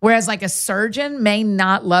 Whereas like a surgeon may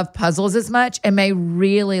not love puzzles as much and may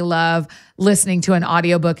really love listening to an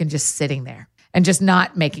audiobook and just sitting there and just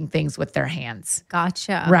not making things with their hands.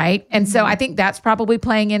 Gotcha. Right? And so I think that's probably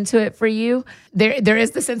playing into it for you. There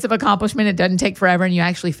is the sense of accomplishment. It doesn't take forever and you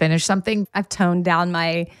actually finish something. I've toned down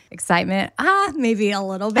my excitement, maybe a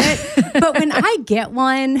little bit. But when I get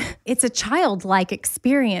one, it's a childlike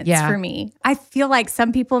experience for me. I feel like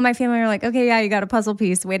some people in my family are like, okay, yeah, you got a puzzle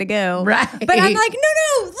piece, way to go. Right. But I'm like,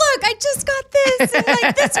 no, look, I just got this and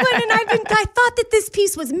like this one. And I thought that this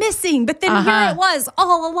piece was missing, but then here it was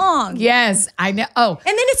all along. Yes, I know. Oh. And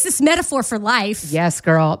then it's this metaphor for life. Yes,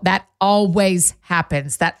 girl. That always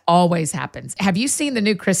happens. Have you seen the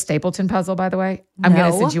new Chris Stapleton puzzle, by the way? I'm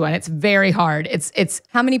going to send you one. It's very hard. It's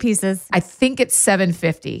how many pieces? I think it's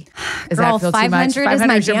 750. Does that feel 500 too much?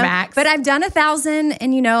 500 is your max. But I've done 1,000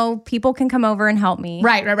 and people can come over and help me.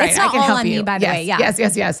 Right. It's not all on me, by the way. Yeah.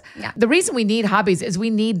 Yes. Yeah. The reason we need hobbies is we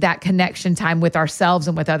need that connection time with ourselves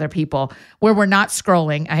and with other people where we're not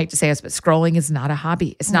scrolling. I hate to say this, but scrolling is not a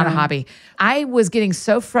hobby. It's not a hobby. I was getting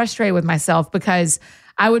so frustrated with myself because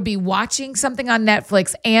I would be watching something on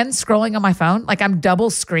Netflix and scrolling on my phone. Like I'm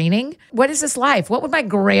double screening. What is this life? What would my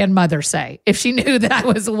grandmother say if she knew that I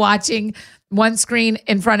was watching one screen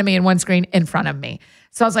in front of me and one screen in front of me?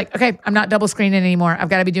 So I was like, okay, I'm not double screening anymore. I've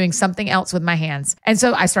got to be doing something else with my hands. And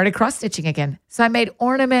so I started cross stitching again. So I made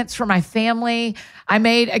ornaments for my family. I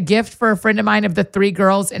made a gift for a friend of mine of the 3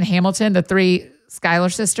 girls in Hamilton, the 3 Schuyler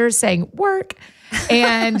sisters saying work.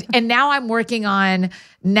 And now I'm working on,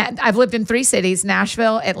 I've lived in 3 cities,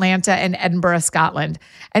 Nashville, Atlanta, and Edinburgh, Scotland.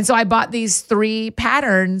 And so I bought these 3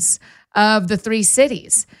 patterns of the 3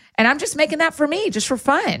 cities. And I'm just making that for me, just for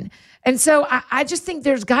fun. And so I just think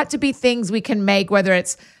there's got to be things we can make, whether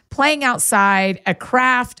it's playing outside, a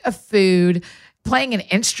craft, a food, playing an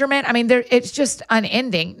instrument. I mean, it's just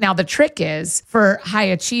unending. Now, the trick is for high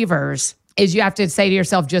achievers is you have to say to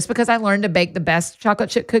yourself, just because I learned to bake the best chocolate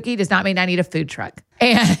chip cookie does not mean I need a food truck.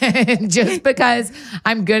 And just because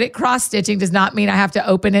I'm good at cross stitching does not mean I have to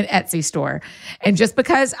open an Etsy store. And just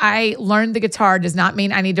because I learned the guitar does not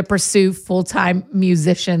mean I need to pursue full-time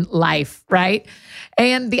musician life, right?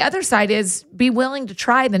 And the other side is be willing to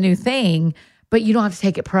try the new thing, but you don't have to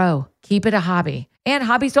take it pro. Keep it a hobby. And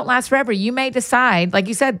hobbies don't last forever. You may decide, like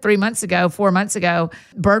you said, 4 months ago,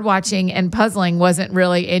 bird watching and puzzling wasn't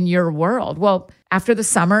really in your world. Well, after the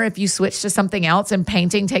summer, if you switch to something else and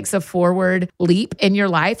painting takes a forward leap in your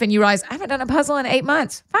life and you realize, I haven't done a puzzle in 8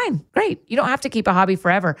 months, fine, great. You don't have to keep a hobby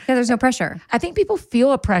forever. Yeah, there's no pressure. I think people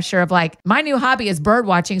feel a pressure of like, my new hobby is bird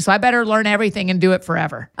watching, so I better learn everything and do it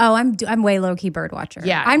forever. Oh, I'm way low-key bird watcher.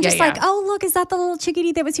 Yeah. I'm just like, oh, look, is that the little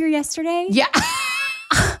chickadee that was here yesterday? Yeah.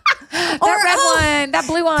 That red one, that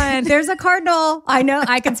blue one. There's a cardinal. I know.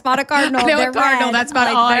 I can spot a cardinal. I know a cardinal. Red. That's about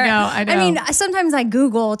all I know. I mean, sometimes I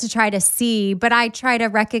Google to try to see, but I try to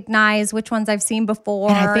recognize which ones I've seen before.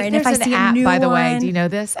 And I think there's an app, by the way. Do you know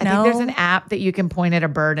this? I think No. there's an app that you can point at a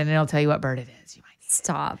bird and it'll tell you what bird it is. You might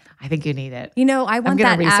Stop. I think you need it. You know, I want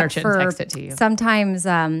that research app it and for text it to you. Sometimes,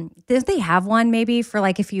 if they have one maybe for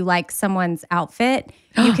like if you like someone's outfit,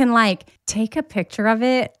 you can like take a picture of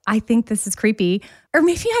it. I think this is creepy. Or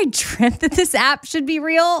maybe I dreamt that this app should be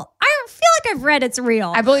real. I feel like I've read it's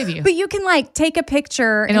real. I believe you. But you can like take a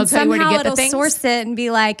picture and somehow it'll source it and be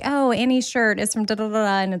like, oh, Annie's shirt is from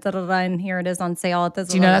da-da-da-da and it's da-da-da and here it is on sale at this.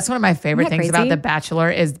 Do you know, that's one of my favorite things about The Bachelor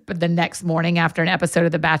is the next morning after an episode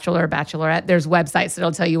of The Bachelor or Bachelorette, there's websites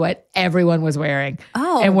that'll tell you what everyone was wearing.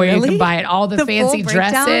 Oh, and where really? you can buy it. All the fancy full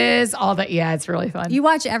breakdown? dresses, all that. Yeah, it's really fun. You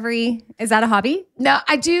watch is that a hobby? No,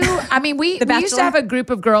 I do. I mean, we used to have a group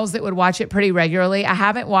of girls that would watch it pretty regularly. I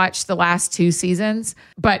haven't watched the last 2 seasons,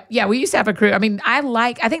 but yeah, we used to have a crew. I mean, I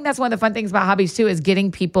think that's one of the fun things about hobbies too, is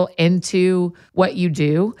getting people into what you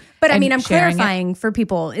do. But I mean, I'm clarifying for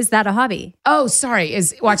people. Is that a hobby? Oh, sorry.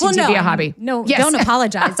 Is watching TV a hobby? No, yes. Don't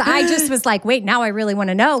apologize. I just was like, wait, now I really want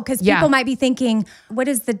to know because people might be thinking, what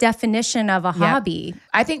is the definition of a hobby?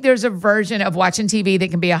 I think there's a version of watching TV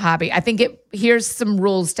that can be a hobby. I think here's some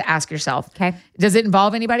rules to ask yourself. Okay. Does it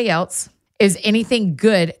involve anybody else? Is anything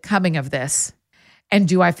good coming of this? And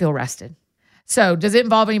do I feel rested? So does it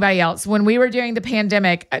involve anybody else? When we were during the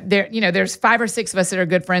pandemic, there's 5 or 6 of us that are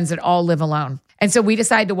good friends that all live alone. And so we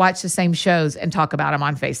decided to watch the same shows and talk about them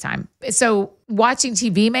on FaceTime. So watching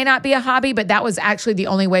TV may not be a hobby, but that was actually the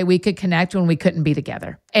only way we could connect when we couldn't be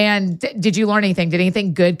together. And did you learn anything? Did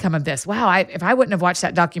anything good come of this? Wow, if I wouldn't have watched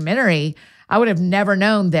that documentary, I would have never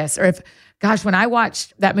known this. Or Gosh, when I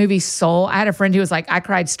watched that movie Soul, I had a friend who was like, I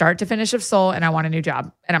cried start to finish of Soul and I want a new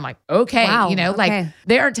job. And I'm like, okay. Wow, like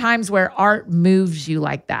there are times where art moves you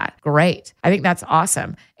like that. Great. I think that's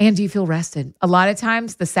awesome. And do you feel rested? A lot of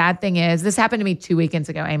times the sad thing is, this happened to me 2 weekends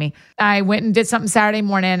ago, Amy. I went and did something Saturday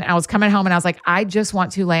morning and I was coming home and I was like, I just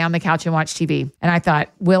want to lay on the couch and watch TV. And I thought,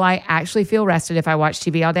 will I actually feel rested if I watch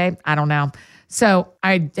TV all day? I don't know. So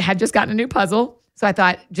I had just gotten a new puzzle. So I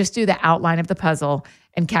thought, just do the outline of the puzzle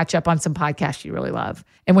and catch up on some podcasts you really love.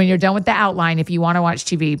 And when you're done with the outline, if you want to watch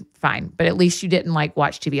TV, fine. But at least you didn't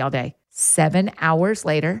watch TV all day. 7 hours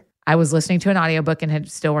later, I was listening to an audiobook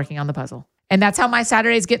and still working on the puzzle. And that's how my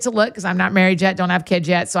Saturdays get to look because I'm not married yet, don't have kids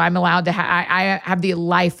yet. So I'm allowed to I have the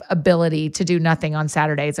life ability to do nothing on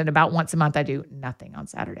Saturdays. And about once a month, I do nothing on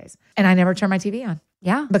Saturdays. And I never turn my TV on.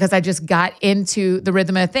 Yeah. Because I just got into the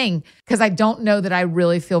rhythm of the thing because I don't know that I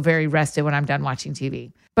really feel very rested when I'm done watching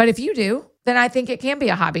TV. But if you do, then I think it can be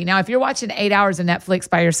a hobby. Now, if you're watching 8 hours of Netflix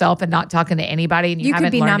by yourself and not talking to anybody and you haven't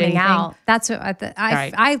could be learned numbing anything, out. That's what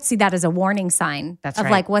I see that as a warning sign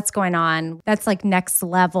of what's going on. That's next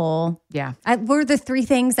level. Yeah. What are the 3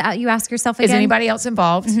 things that you ask yourself again? Is anybody else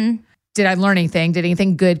involved? Mm-hmm. Did I learn anything? Did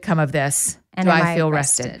anything good come of this? And do I feel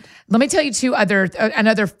rested? Let me tell you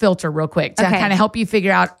another filter real quick to kind of help you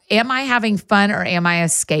figure out, am I having fun or am I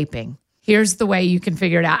escaping? Here's the way you can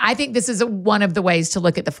figure it out. I think this is one of the ways to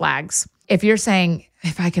look at the flags. If you're saying,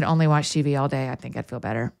 if I could only watch TV all day, I think I'd feel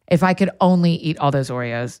better. If I could only eat all those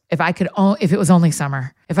Oreos, if it was only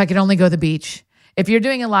summer, if I could only go to the beach. If you're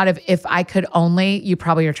doing a lot of if I could only, you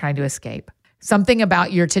probably are trying to escape. Something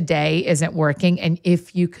about your today isn't working. And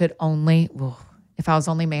if you could only, if I was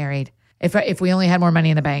only married, if we only had more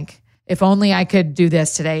money in the bank, if only I could do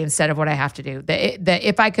this today instead of what I have to do. The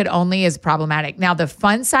if I could only is problematic. Now, the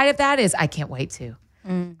fun side of that is I can't wait to.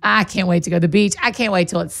 I can't wait to go to the beach. I can't wait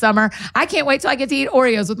till it's summer. I can't wait till I get to eat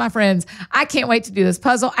Oreos with my friends. I can't wait to do this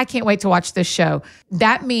puzzle. I can't wait to watch this show.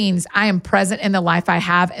 That means I am present in the life I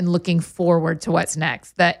have and looking forward to what's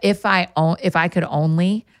next. The if I could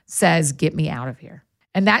only says, get me out of here.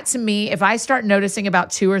 And that to me, if I start noticing about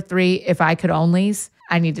 2 or 3 if I could onlys,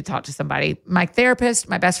 I need to talk to somebody. My therapist,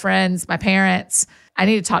 my best friends, my parents. I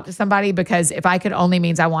need to talk to somebody because if I could only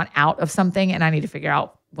means I want out of something and I need to figure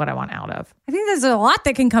out what I want out of. I think there's a lot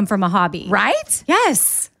that can come from a hobby. Right?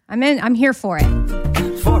 Yes. I'm here for it.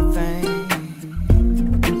 Fourth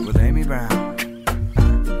thing with Amy Brown.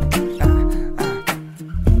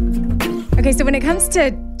 Okay, so when it comes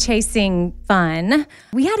to chasing fun,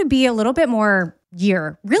 we had to be a little bit more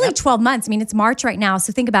really 12 months. I mean, it's March right now,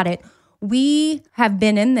 so think about it. We have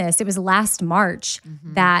been in this. It was last March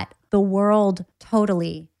that the world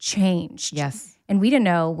totally changed. Yes. And we didn't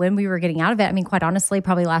know when we were getting out of it. I mean, quite honestly,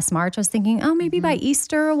 probably last March, I was thinking, maybe by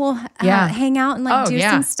Easter we'll hang out and do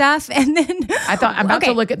some stuff. And then I thought I'm about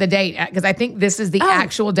to look at the date because I think this is the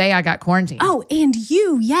actual day I got quarantined. Oh, and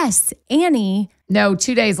yes, Annie. No,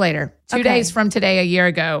 2 days later. 2 days from today, a year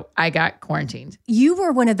ago, I got quarantined. You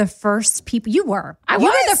were one of the first people. You were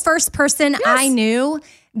the first person I knew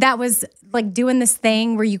that was like doing this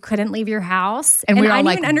thing where you couldn't leave your house. And we were all I didn't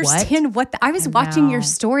like, even understand what I was watching your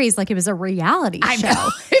stories like it was a reality show. I know.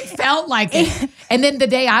 It felt like it. And then the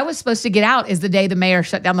day I was supposed to get out is the day the mayor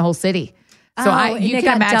shut down the whole city. So you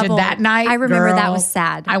can imagine that night. I remember that was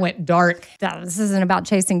sad. I went dark. This isn't about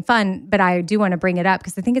chasing fun, but I do want to bring it up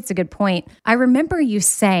because I think it's a good point. I remember you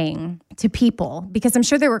saying to people, because I'm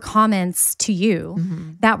sure there were comments to you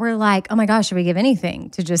that were like, oh my gosh, I would give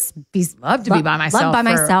anything to just be love to be by myself. Love by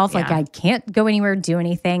myself. Like I can't go anywhere, do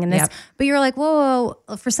anything. And this, but you're like, whoa,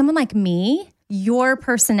 for someone like me, your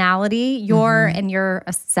personality, and you're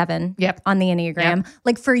a 7 on the Enneagram.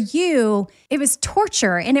 Like for you, it was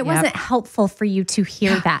torture and it wasn't helpful for you to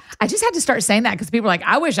hear that. I just had to start saying that because people were like,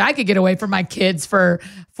 I wish I could get away from my kids for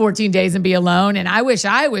 14 days and be alone. And I wish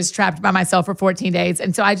I was trapped by myself for 14 days.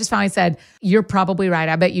 And so I just finally said, you're probably right.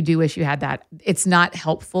 I bet you do wish you had that. It's not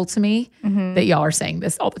helpful to me that y'all are saying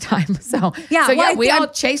this all the time. So we all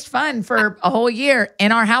chased fun for a whole year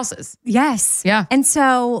in our houses. Yes. Yeah. And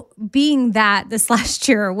so being that this last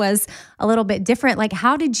year was a little bit different, like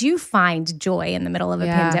how did you find joy in the middle of a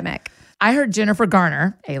pandemic? I heard Jennifer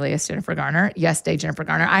Garner, alias Jennifer Garner, Yes Day Jennifer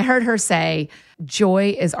Garner. I heard her say,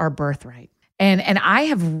 joy is our birthright. And I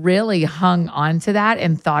have really hung on to that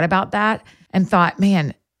and thought about that and thought,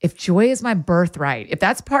 man, if joy is my birthright, if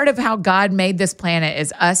that's part of how God made this planet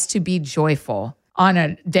is us to be joyful on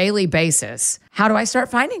a daily basis, how do I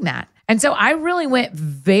start finding that? And so I really went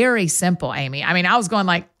very simple, Amy. I mean, I was going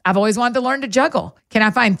like, I've always wanted to learn to juggle. Can I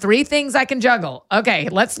find 3 things I can juggle? Okay,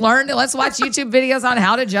 let's learn. Let's watch YouTube videos on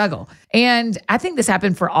how to juggle. And I think this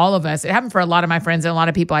happened for all of us. It happened for a lot of my friends and a lot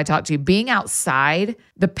of people I talked to. Being outside,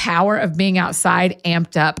 the power of being outside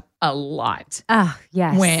amped up a lot. Oh,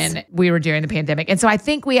 yes. When we were during the pandemic. And so I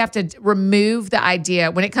think we have to remove the idea,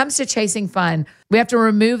 when it comes to chasing fun, we have to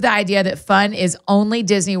remove the idea that fun is only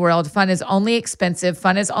Disney World, fun is only expensive,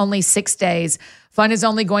 fun is only 6 days, fun is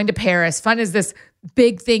only going to Paris, fun is this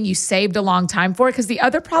big thing you saved a long time for. Because the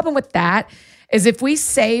other problem with that is if we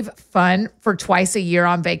save fun for twice a year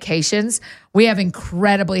on vacations, we have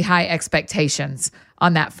incredibly high expectations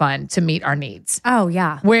on that fun to meet our needs. Oh,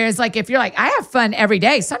 yeah. Whereas like, if you're like, I have fun every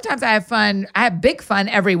day. Sometimes I have big fun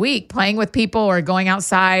every week playing with people or going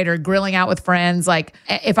outside or grilling out with friends. Like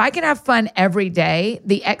if I can have fun every day,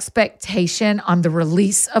 the expectation on the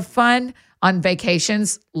release of fun on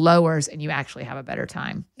vacations lowers and you actually have a better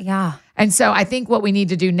time. Yeah. And so I think what we need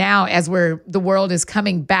to do now as the world is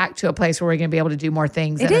coming back to a place where we're going to be able to do more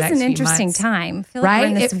things. It is an interesting time. I feel like we're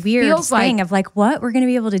in this weird thing of like, what? We're going to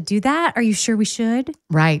be able to do that? Are you sure we should?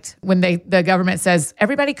 Right. When the government says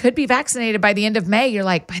everybody could be vaccinated by the end of May, you're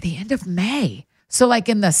like, by the end of May? So like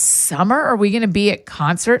in the summer, are we going to be at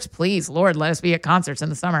concerts? Please, Lord, let us be at concerts in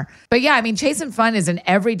the summer. But yeah, I mean, chasing fun is an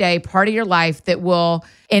everyday part of your life that will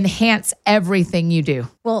enhance everything you do.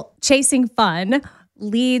 Well, chasing fun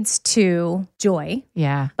leads to joy.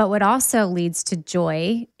 Yeah. But what also leads to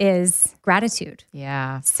joy is gratitude.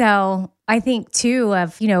 Yeah. So I think too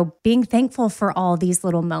of, being thankful for all these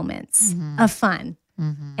little moments of fun.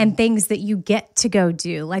 And things that you get to go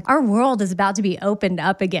do. Like our world is about to be opened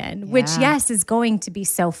up again, which yes, is going to be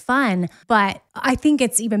so fun. But I think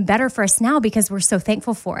it's even better for us now because we're so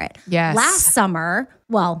thankful for it. Yes. Summer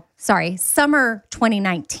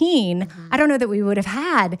 2019, I don't know that we would have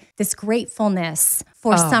had this gratefulness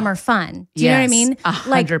for summer fun. Do you know what I mean?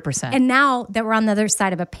 100%. And now that we're on the other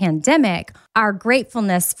side of a pandemic, our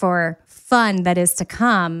gratefulness for fun that is to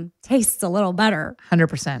come tastes a little better.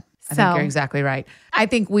 100%. I think you're exactly right. I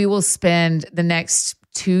think we will spend the next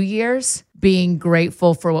 2 years being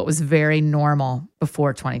grateful for what was very normal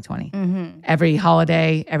before 2020. Every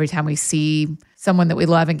holiday, every time we see someone that we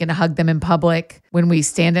love and get to hug them in public, when we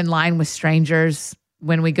stand in line with strangers,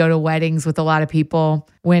 when we go to weddings with a lot of people,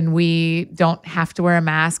 when we don't have to wear a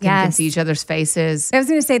mask and can see each other's faces. I was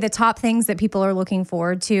going to say the top things that people are looking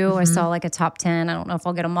forward to. I saw like a top 10. I don't know if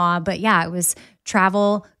I'll get them all, but yeah, it was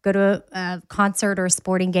travel, go to a concert or a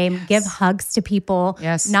sporting game, give hugs to people,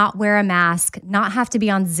 not wear a mask, not have to be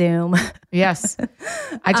on Zoom. Yes.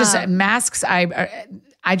 I just, masks, I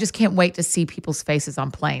just can't wait to see people's faces on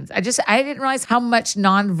planes. I didn't realize how much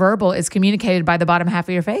nonverbal is communicated by the bottom half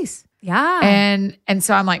of your face. Yeah. And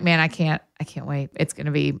so I'm like, man, I can't wait. It's going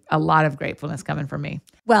to be a lot of gratefulness coming from me.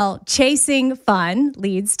 Well, chasing fun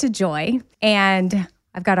leads to joy. And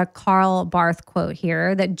I've got a Karl Barth quote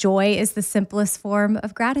here that joy is the simplest form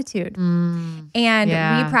of gratitude. And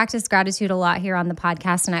we practice gratitude a lot here on the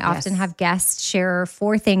podcast. And I often have guests share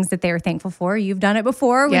 4 things that they are thankful for. You've done it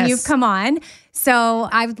before when you've come on. So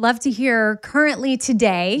I would love to hear currently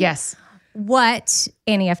today. Yes. what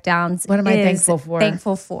Annie F. Downs What am I thankful for?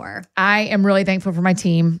 Thankful for. I am really thankful for my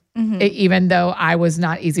team. Even though I was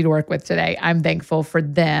not easy to work with today, I'm thankful for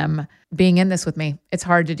them being in this with me. It's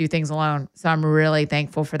hard to do things alone. So I'm really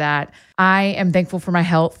thankful for that. I am thankful for my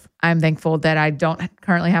health. I'm thankful that I don't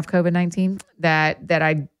currently have COVID-19, that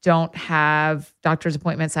I don't have doctor's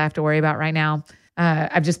appointments I have to worry about right now.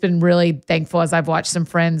 I've just been really thankful as I've watched some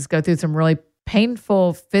friends go through some really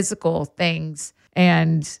painful physical things.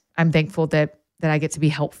 And I'm thankful that I get to be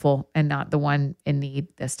helpful and not the one in need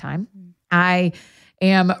this time. I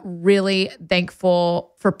am really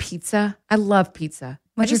thankful for pizza. I love pizza.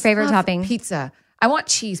 What's your favorite topping? Pizza. I want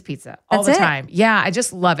cheese pizza all That's the it? time. Yeah, I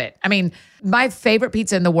just love it. I mean, my favorite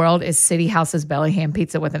pizza in the world is City House's belly ham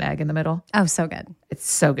pizza with an egg in the middle. Oh, so good. It's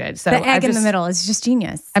so good. So The egg in the middle is just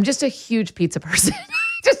genius. I'm just a huge pizza person.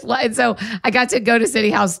 So I got to go to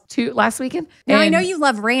City House last weekend. Now, I know you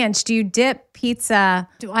love ranch. Do you dip pizza?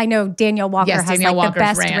 I know Danielle Walker has Danielle like the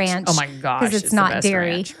Walker's best ranch. Oh my gosh, because it's not the best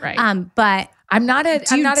dairy. ranch, right. But I'm not a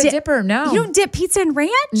dipper. No, you don't dip pizza in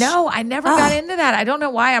ranch. No, I never got into that. I don't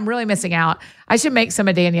know why. I'm really missing out. I should make some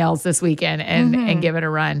of Danielle's this weekend and give it a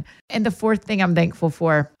run. And the fourth thing I'm thankful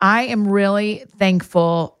for, I am really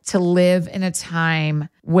thankful to live in a time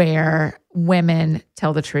where women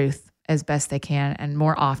tell the truth as best they can and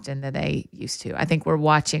more often than they used to. I think we're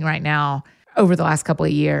watching right now over the last couple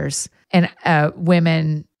of years, and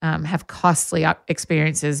women have costly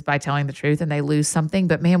experiences by telling the truth and they lose something.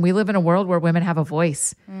 But man, we live in a world where women have a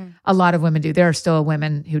voice. A lot of women do. There are still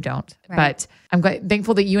women who don't. Right. But I'm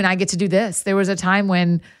thankful that you and I get to do this. There was a time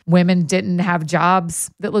when women didn't have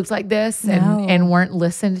jobs that looked like this and weren't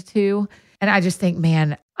listened to. And I just think,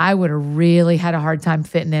 man, I would have really had a hard time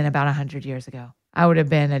fitting in about 100 years ago. I would have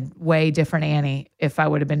been a way different Annie if I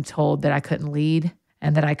would have been told that I couldn't lead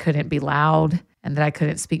and that I couldn't be loud and that I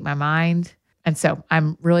couldn't speak my mind. And so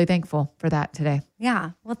I'm really thankful for that today. Yeah.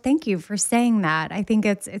 Well, thank you for saying that. I think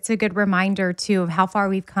it's a good reminder too of how far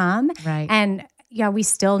we've come. Right. And yeah, we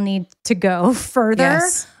still need to go further.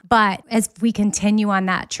 Yes. But as we continue on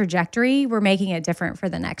that trajectory, we're making it different for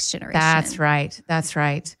the next generation. That's right. That's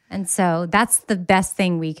right. And so that's the best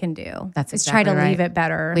thing we can do. That's is exactly try to right. leave it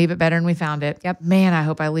better. Leave it better and we found it. Yep. Man, I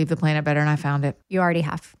hope I leave the planet better and I found it. You already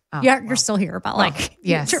have. Oh, you're still here, but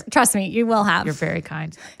yes. Trust me, you will have. You're very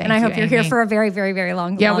kind. Thank and I you, hope you're here Amy. for a very, very, very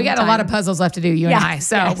long time. Yeah, we got a lot of puzzles left to do, you and I.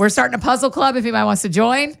 So we're starting a puzzle club if anybody wants to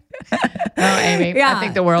join. Amy, I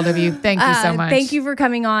think the world of you. Thank you so much. Thank you for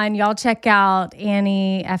coming on. Y'all check out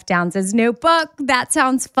Annie F. Downs' notebook. That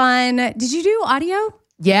sounds fun. Did you do audio?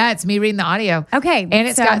 Yeah, it's me reading the audio. Okay. And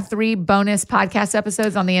it's got 3 bonus podcast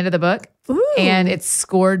episodes on the end of the book. Ooh. And it's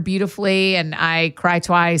scored beautifully and I cry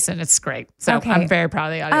twice and it's great. So I'm very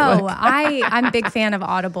proud of the audiobook. I'm a big fan of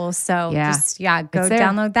Audible. So go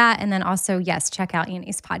download that. And then also, check out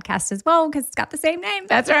Annie's podcast as well because it's got the same name.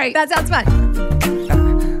 That's right. That sounds fun.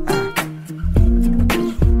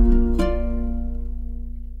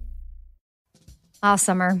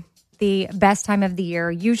 Summer, the best time of the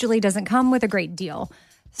year, usually doesn't come with a great deal.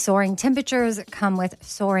 Soaring temperatures come with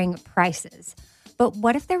soaring prices. But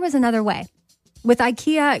what if there was another way? With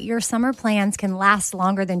IKEA, your summer plans can last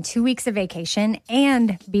longer than 2 weeks of vacation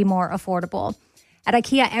and be more affordable. At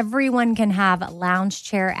IKEA, everyone can have lounge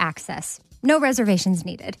chair access. No reservations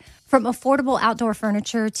needed. From affordable outdoor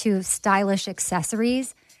furniture to stylish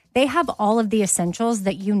accessories, they have all of the essentials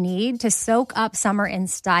that you need to soak up summer in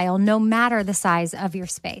style, no matter the size of your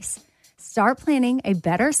space. Start planning a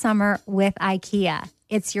better summer with IKEA.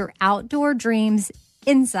 It's your outdoor dreams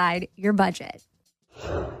inside your budget.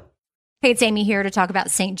 Hey, it's Amy here to talk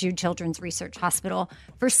about St. Jude Children's Research Hospital.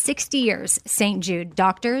 For 60 years, St. Jude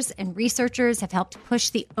doctors and researchers have helped push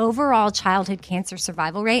the overall childhood cancer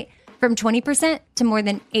survival rate from 20% to more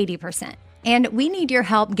than 80%. And we need your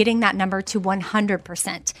help getting that number to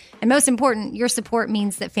 100%. And most important, your support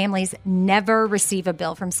means that families never receive a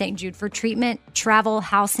bill from St. Jude for treatment, travel,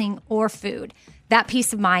 housing, or food. That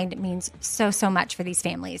peace of mind means so much for these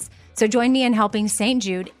families. So join me in helping St.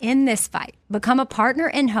 Jude in this fight. Become a partner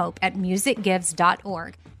in hope at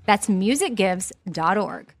musicgives.org. That's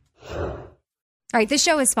musicgives.org. All right, this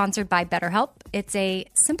show is sponsored by BetterHelp. It's a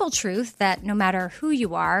simple truth that no matter who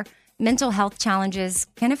you are, mental health challenges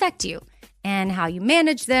can affect you, and how you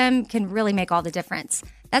manage them can really make all the difference.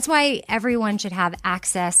 That's why everyone should have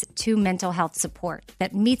access to mental health support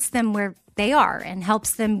that meets them where they are and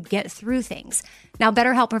helps them get through things. Now,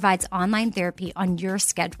 BetterHelp provides online therapy on your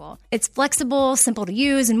schedule. It's flexible, simple to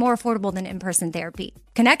use, and more affordable than in-person therapy.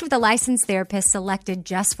 Connect with a licensed therapist selected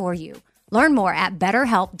just for you. Learn more at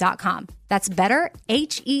BetterHelp.com. That's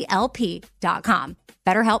BetterHelp.com.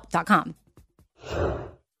 BetterHelp.com.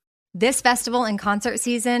 This festival and concert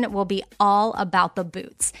season will be all about the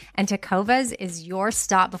boots, and Tecovas is your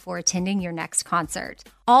stop before attending your next concert.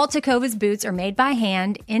 All Tecovas boots are made by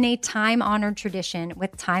hand in a time-honored tradition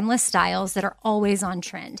with timeless styles that are always on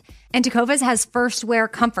trend. And Tecovas has first wear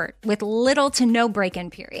comfort with little to no break-in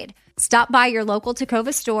period. Stop by your local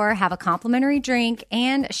Tecovas store, have a complimentary drink,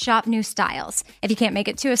 and shop new styles. If you can't make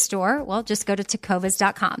it to a store, well, just go to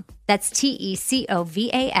tecovas.com. That's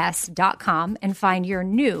Tecovas.com and find your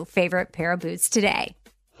new favorite pair of boots today.